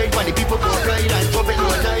low tide. When the people go ride and drop it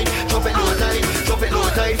low tide, drop it low tide, drop it low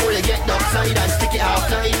tide. Before you get downside and stick it half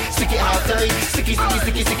tide, stick it half tide, sticky, sticky,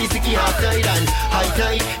 sticky, sticky, sticky half tide and high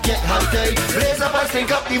tide, get high tide. Blaze up and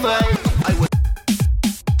sync up the vibe.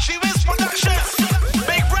 She is production.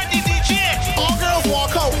 Big Brandy DJ. All girls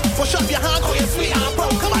walk out. Push up your hand, put your sweet hand, bro.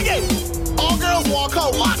 Come again. All girls walk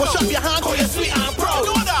out. Push up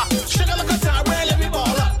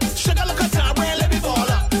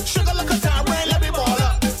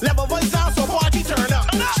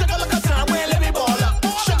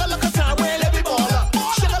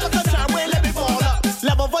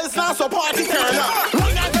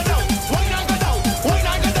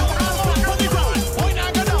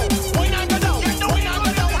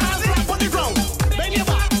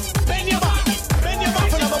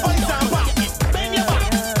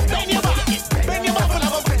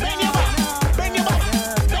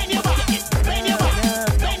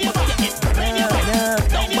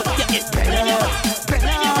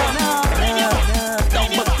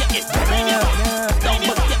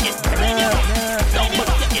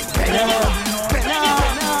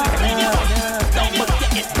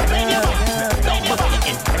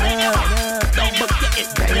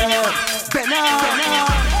I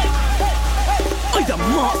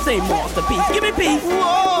the masterpiece, give me peace.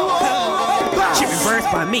 Whoa. She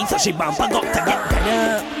reversed by me, so she bumper got to get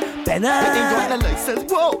better. Ain't got the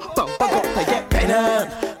license, whoa. Bumper got to get better.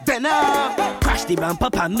 Crash the bumper,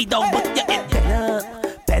 pan me down, but you get better.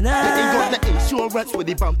 Ain't got the insurance with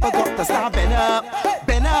the bumper, got to start better.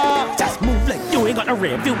 Just move like you ain't got a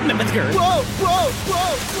rear view, remember the girl. Whoa.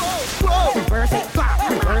 Reverse it, clap,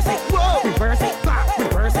 reverse it, whoa. Reverse it, clap,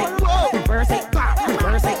 reverse it, whoa. Reverse it, clap,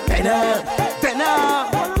 reverse it, better.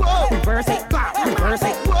 Reverse it, clap, reverse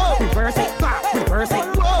it, whoa. Reverse it, clap, reverse it,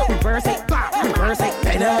 whoa. Reverse it, clap, reverse it,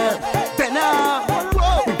 better.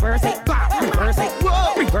 Reverse it, clap, reverse it,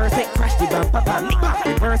 whoa. Reverse it, crash the bumper, pan me,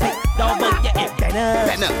 reverse it, double, yeah, it better.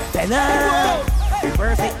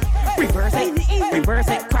 Reverse it, reverse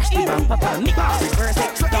it, crash the bumper, pan me, reverse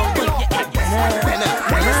it, double, yeah, it better.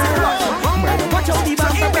 Watch out the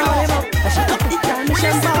bumper, ball him up, and she up the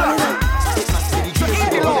transmission, ball him up.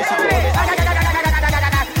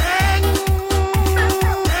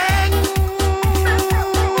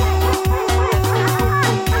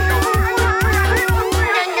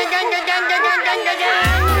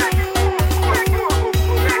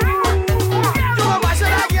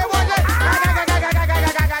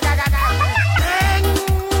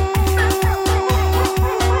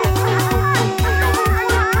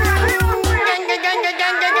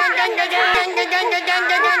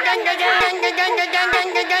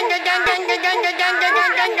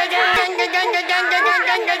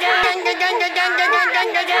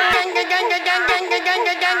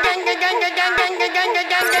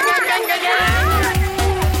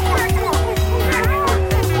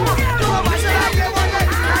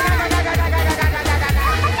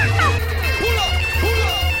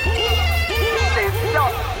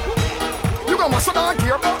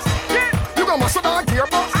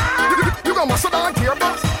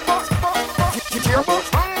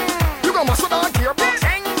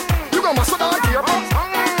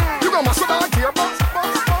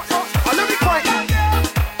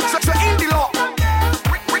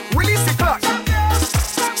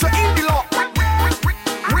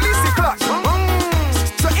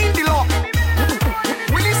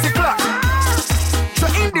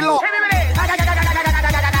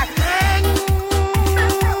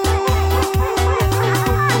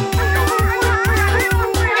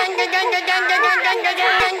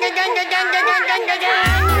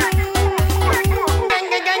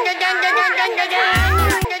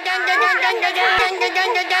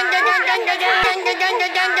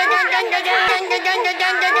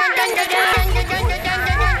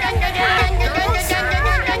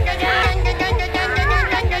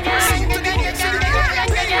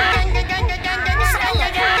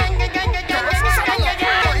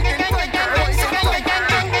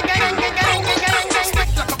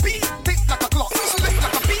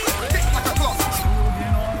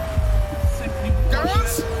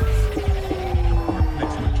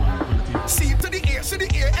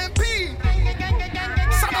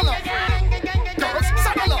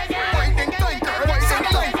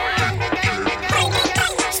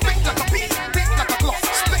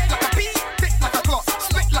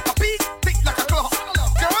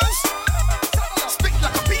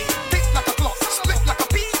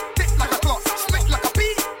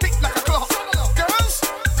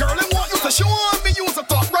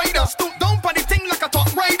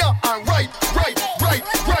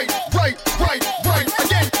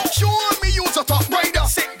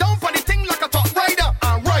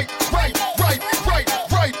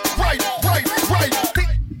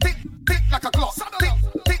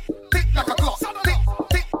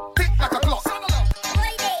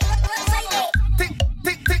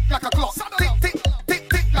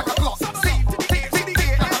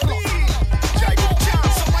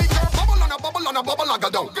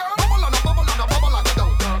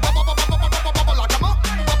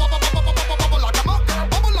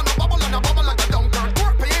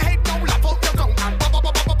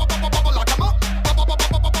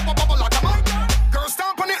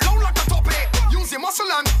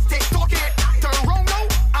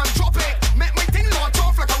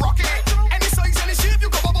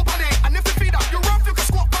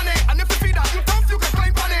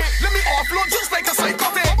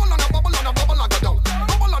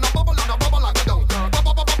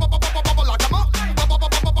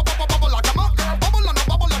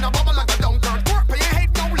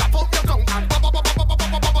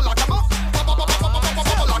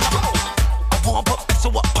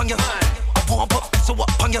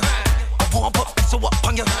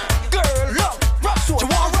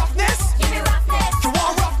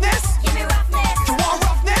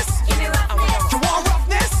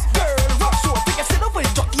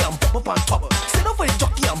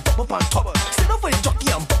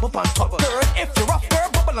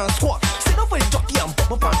 and squat. Sit up for the jockey and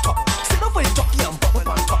pop up on top. Sit up for the jockey and pop up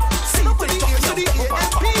on top. Sit up for the jockey and pop up on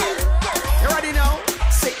top. You ready now?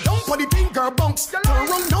 Sit down for the thing, girl, bounce. Turn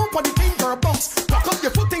around down for the thing, girl, bounce. Back up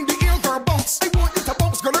your foot in the air, girl, bounce. I want you to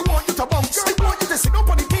bounce, girl, I want you to bounce. I want you to sit down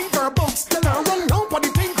for the thing, girl, bounce. Turn around down for the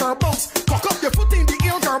thing, girl, bounce. Cock up your foot in the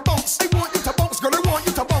air, girl, bounce. I want you to bounce, girl, I want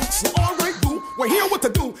you to bounce. Well, all right, do. Well, here what to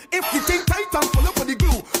do. If you think tight and pull up for the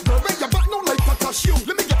glue, girl, bend your back now like a shoe.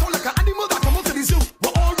 Let me get on like an animal that come out to the zoo.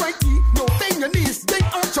 Well, all righty, no bend your knees, then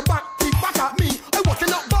arch your back, kick back at me. I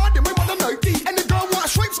walking out bad in my mother nighty, and the girl want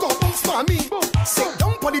stripes go bounce for me. Sit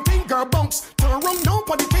down for the thing, girl, bounce. Turn around down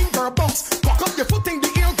for the thing, girl, bounce. Cock up your foot in the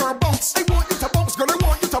air, girl, bounce. I want you to bounce, girl, I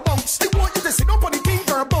want you to bounce. I want you to sit down for the thing,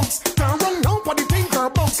 girl, bounce. Turn around down for the thing, girl,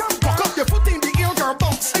 bounce. Cock up your foot in the air, girl,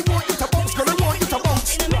 bounce. I want you to bounce, girl, I want you to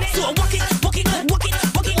bounce. So I walk it good.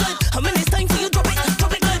 How many times till you drop it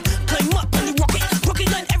good. Climb up and you rock it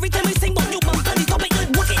good. Every time I sing, you bump and you top it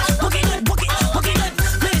good. Walk it good.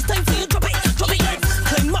 Many times till you drop it good.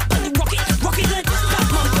 Climb up and you rock it good. That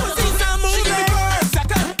man pull up. She give me first,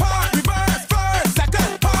 second part, reverse, first,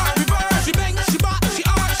 second part, reverse. She bang, she back, she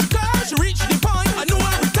arch, she curve, she reach the point, I know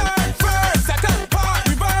I return. First, second part,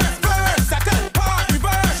 reverse, first, second part,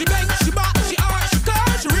 reverse. She bang, she back, she arch, she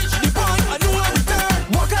curve, she reach the point, I know I return.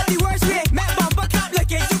 Walk out the worst way, make bumper clap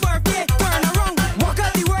like it's your birthday. Turn around, walk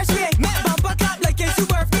out the worst way, make bumper clap like it's your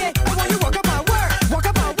birthday. I want you walk up and work, walk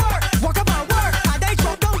up and work, walk up and work. And I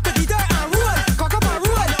drop down to the dirt and roll, cock up and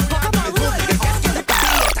roll, cock up and roll.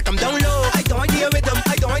 Come down low, I don't idea with them,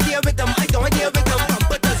 I don't idea with them, I don't idea with them.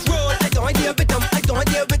 Bumper just roll, I don't idea with them, I don't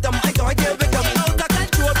idea with them, I don't idea with them. Out of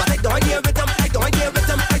control, but I don't idea with them, I don't idea with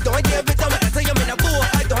them, I don't idea with them. I tell you I'm in a go,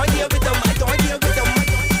 I don't idea with them, I don't idea with them.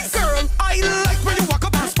 Girl, I like when you walk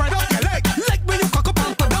up and spread out your leg. Like when you cock up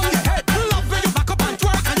and put down your head. Love when you back up and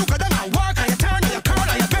twerk and you go down and work and you turn and you curl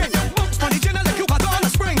and you bend. Bounce on the gin like you got on a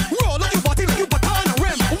spring. Roll up your body like you put on a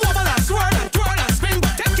rim. Wobble and swirl and twirl and spin.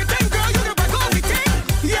 But take your thing, girl, you can break all the thing.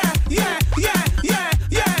 Yeah.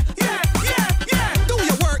 Do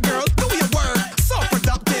your work, girl, do your work. So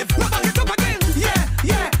productive. Now back it up again. Yeah.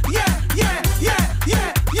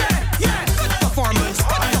 Good performance.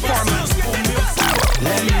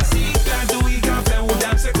 Let me see, quand tu y quand fait ou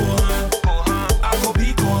danse quoi.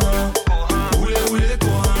 Accompli quoi. Oule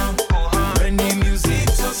quoi. When the music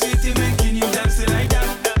society making you dance like that.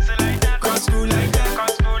 Cross screw like that.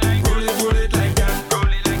 Roll it like that.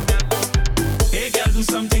 Hey girl, do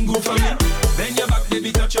something good for me. Bend your back,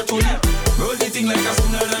 baby, touch your toe. Roll the thing like a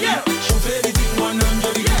tsunami. Chauffe the thing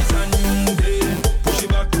 100 degrees and then push it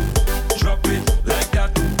back. Drop it like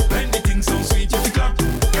that. When the thing sounds sweet, you feel clap.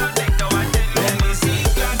 Let me see,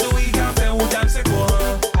 quand tu y quand fait ou danse quoi.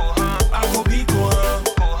 Accompli quoi.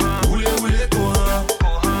 Oule quoi.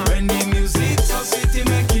 When the music society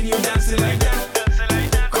making you dance like that.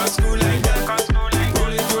 Cross screw like that.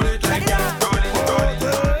 Roll it like that.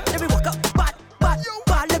 Let me walk up, bad.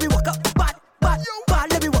 Let me walk up, bad. Let me walk up, bad.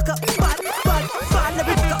 Let me walk up, bad. Let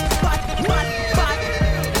me walk up, bad. Let me walk up,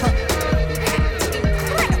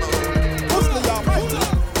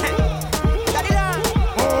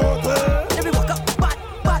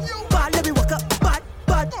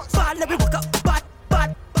 bad. Let me walk up,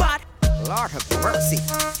 bad. Lord have mercy.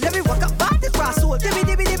 Let me walk up, bad. This raw soul.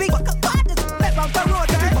 Dibby. Walk up, bad. This pep on the road.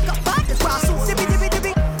 Let me walk up, bad. This raw soul. Dibby.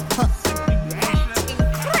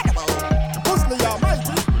 Incredible. Pussy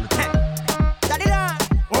almighty. Let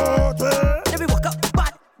me walk up,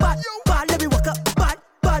 bad. Let me walk up,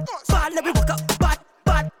 bad. Let me walk up, bad.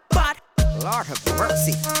 Lord have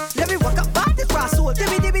mercy. Let me walk up, bad. This raw soul.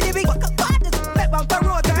 Dibby. Walk up, bad. This pep on the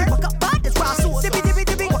road. Let me walk up, bad. This raw soul. Dibby.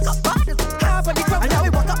 Walk up, bad. This half of the crowd. And now we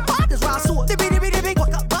walk up, bad. This raw soul. Dibby.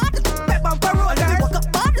 Walk up, bad. This pep on the road. Let me walk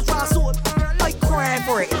up, bad. This raw soul. I crying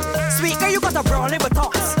for it. Sweet girl, you got a brown liver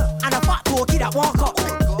toss and a fat turkey that won't cut.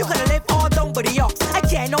 You coulda live all down by the ox. I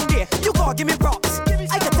can't on there. You gotta give me props.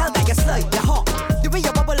 I can tell that you slide, you hot. The way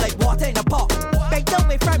you bubble like water in a pot. Bang down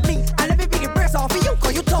in front me and let me bring your breath off of you,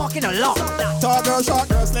 cause you talking a lot. Tall girl, short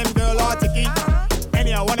girl, slim girl, or ticky.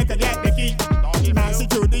 Any I wanted to get the key. Nancy,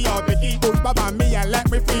 Judy, or Vicky. Push back on me and let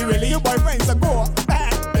me free really. Your boyfriends are go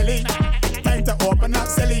back, Billy. Time to open up,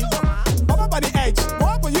 silly. Pop up on the edge, go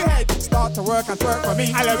up on your head. Start to work and twerk for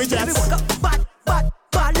me. I love it, Let me Jess. walk up, bad.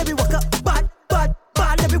 Let me walk up, bad.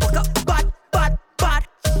 Let me walk up, bad.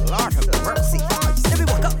 Lord have mercy. Let me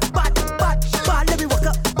walk up, bad. Let me walk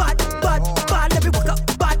up, bad. Let me walk up,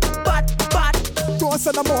 bad. Don't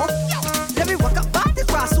say no more. Let me walk up, bad. This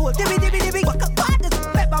raw soul. Dibby. Walk up, bad. This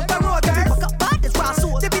pep on the road. Let me walk up, bad. This raw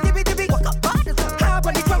soul. Dibby. Walk up, bad. This half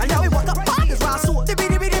of the crowd. And now we walk up, bad. This raw soul.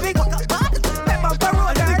 Dibby. Walk up, bad. This pep on the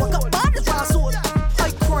road. Let me walk up, bad. This raw soul.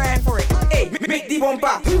 I crying for it. Hey, make the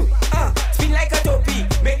bumper. Spin like a topi,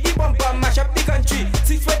 make the bumper mash up the country.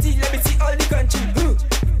 640, let me see all the country.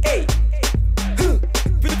 Hey,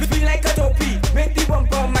 spin like a topi, make the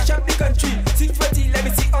bumper mash up the country. 640, let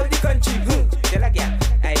me see all the country. Tell a girl,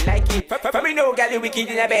 I like it. For me know, girl, you wicked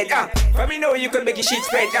in a bed. For me know, you can make your shit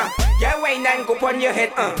spread. Girl, wine and go on your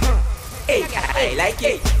head. Hey, I like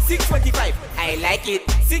it. 645, I like it.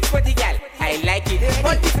 640, girl, I like it.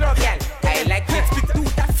 On the floor, girl, I like it. Do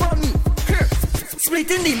that for me.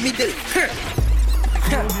 Split in the middle.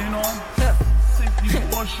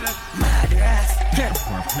 Madras.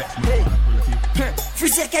 Hey. Free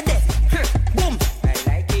second there. Boom. I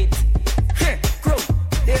like it. Crow.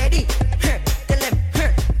 They ready? Tell them.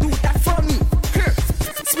 Do that for me.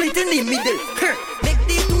 Split in the middle. Make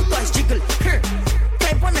the two toys jiggle.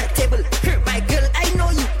 Climb on a table. My girl, I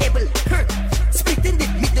know you able. Split in the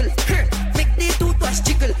middle. Make the two toys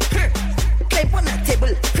jiggle. Climb on a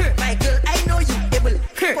table. My girl, I know you able.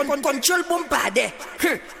 Control bumper there.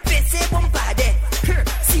 Face bumper there.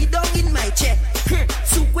 Sit down in my chair.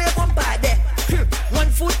 Sukwe bumper there. One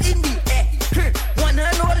foot in the air. One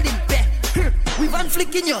hand holding back. With one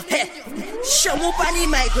flick in your hair. Show up on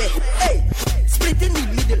my way. Hey, split in the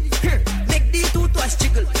middle. Make the two toys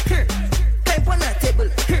jiggle. Climb on a table.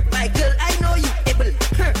 My girl, I know you able.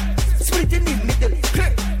 Split in the middle.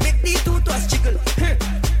 Make the two toys jiggle.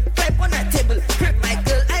 Climb on a table. My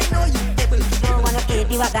girl, I know you able. Don't wanna eat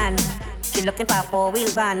the wagon. She looking for a four-wheel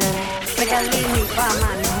van. But you leave me for a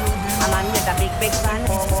man. A man with a big, big van.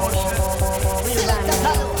 Four-wheel van.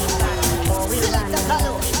 Four-wheel van.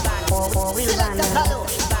 Four-wheel van.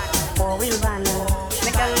 Four-wheel van.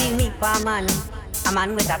 But you leave me for a man. A man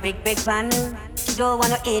with a big, big van. She don't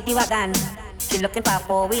wanna eat the wagon. She looking for a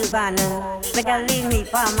four-wheel van. But you leave me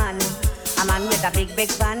for a man. A man with a big,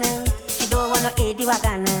 big van. She don't wanna eat the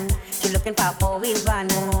wagon. She looking for a four-wheel van.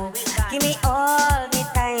 Give me all the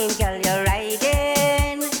time, girl, you're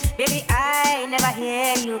riding. Baby, I never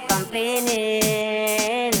hear you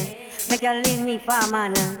complaining. Make you leave me for a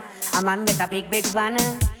man with a big, big van.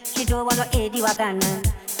 She don't wanna eat the wagon.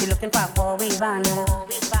 She looking for a four-wheel van.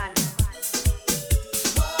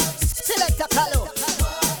 Select a color.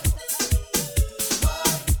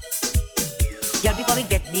 Girl, before we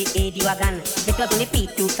get the AD wagon, it was only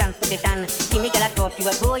P2 transportation. See me, girl, I thought you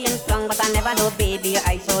were going strong, but I never know, baby, your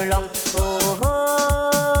eyes so long. Oh,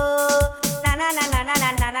 na na na na na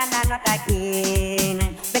na na na na, not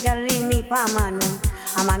again. But girl, leave me for a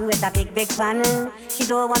man with a big, big van. She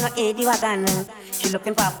don't want no AD wagon. She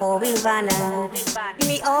looking for a four-wheel van. Give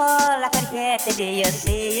me all I can hear today, you're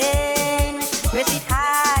saying. Press it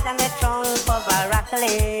hard on the trunk of a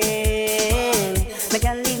rattling. But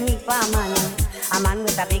girl, leave me for a man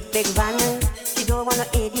with a big, big van. She don't want no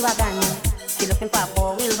AD wagon. She looking for a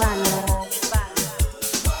four-wheel van.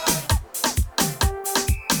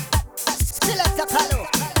 Select a color.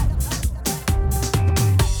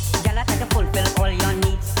 Girl, I try to fulfill all your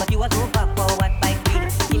needs, but you was overpowered by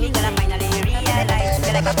greed. See me, girl, I finally realize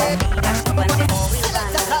that I can be that one. Four-wheel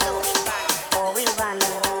van. Four-wheel van.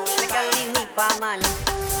 But girl, leave me for a man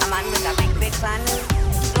with a big, big van.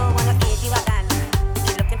 She don't want no AD wagon.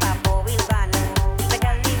 She looking for a four-wheel van. But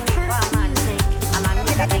girl, leave me for a man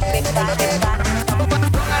with a big, big van.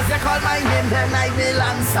 As you call my name, then I will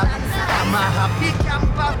answer. I'm a happy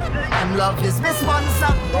camper, and love is my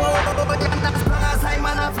sponsor. Oh, as long as I'm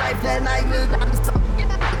on a flight, then I will dance up.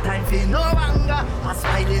 Time for no anger, I'm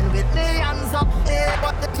smiling with the hands up. Hey,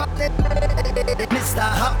 what the fuck? Mr.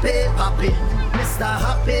 Happy Papi, Mr.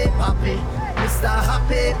 Happy Papi, Mr.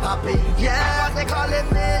 Happy Papi. Yeah, what they calling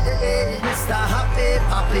me? Mr. Happy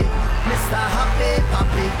Papi, Mr. Happy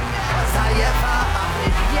Papi. Was I ever happy?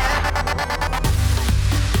 Yeah.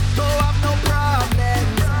 Don't have no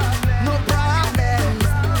problems, no problems.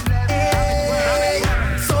 Hey.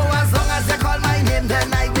 So as long as you call my name,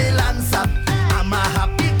 then I will answer. I'm a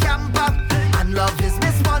happy camper, and love is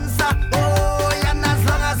my sponsor. Oh, and as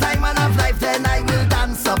long as I'm on a life, then I will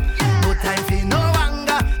dance up. No time for no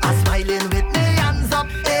anger, I'm smiling with my hands up.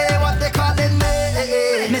 Hey, what they calling me?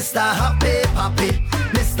 Mr. Happy Papi,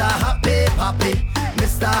 Mr. Happy Papi,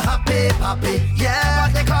 Mr. Happy Papi. Yeah,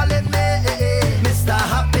 what they calling me? Mr.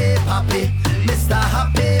 Happy Papi, Mr.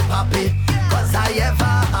 Happy Papi. Was I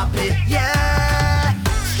ever happy? Yeah.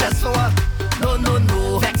 Stress for her, no, no,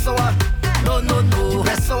 no. Vex for her, no, no, no.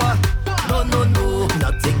 Rest for her, no, no, no.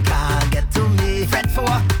 Nothing can get to me. Fret for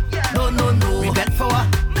her, no, no, no. Regret for her,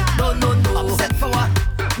 no, no, no. Upset for her,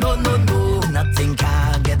 no, no, no. Nothing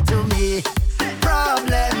can get to me.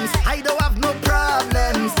 Problems, I don't have no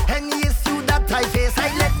problems. Any issue that I face, I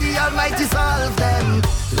let the Almighty solve them.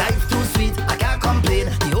 Life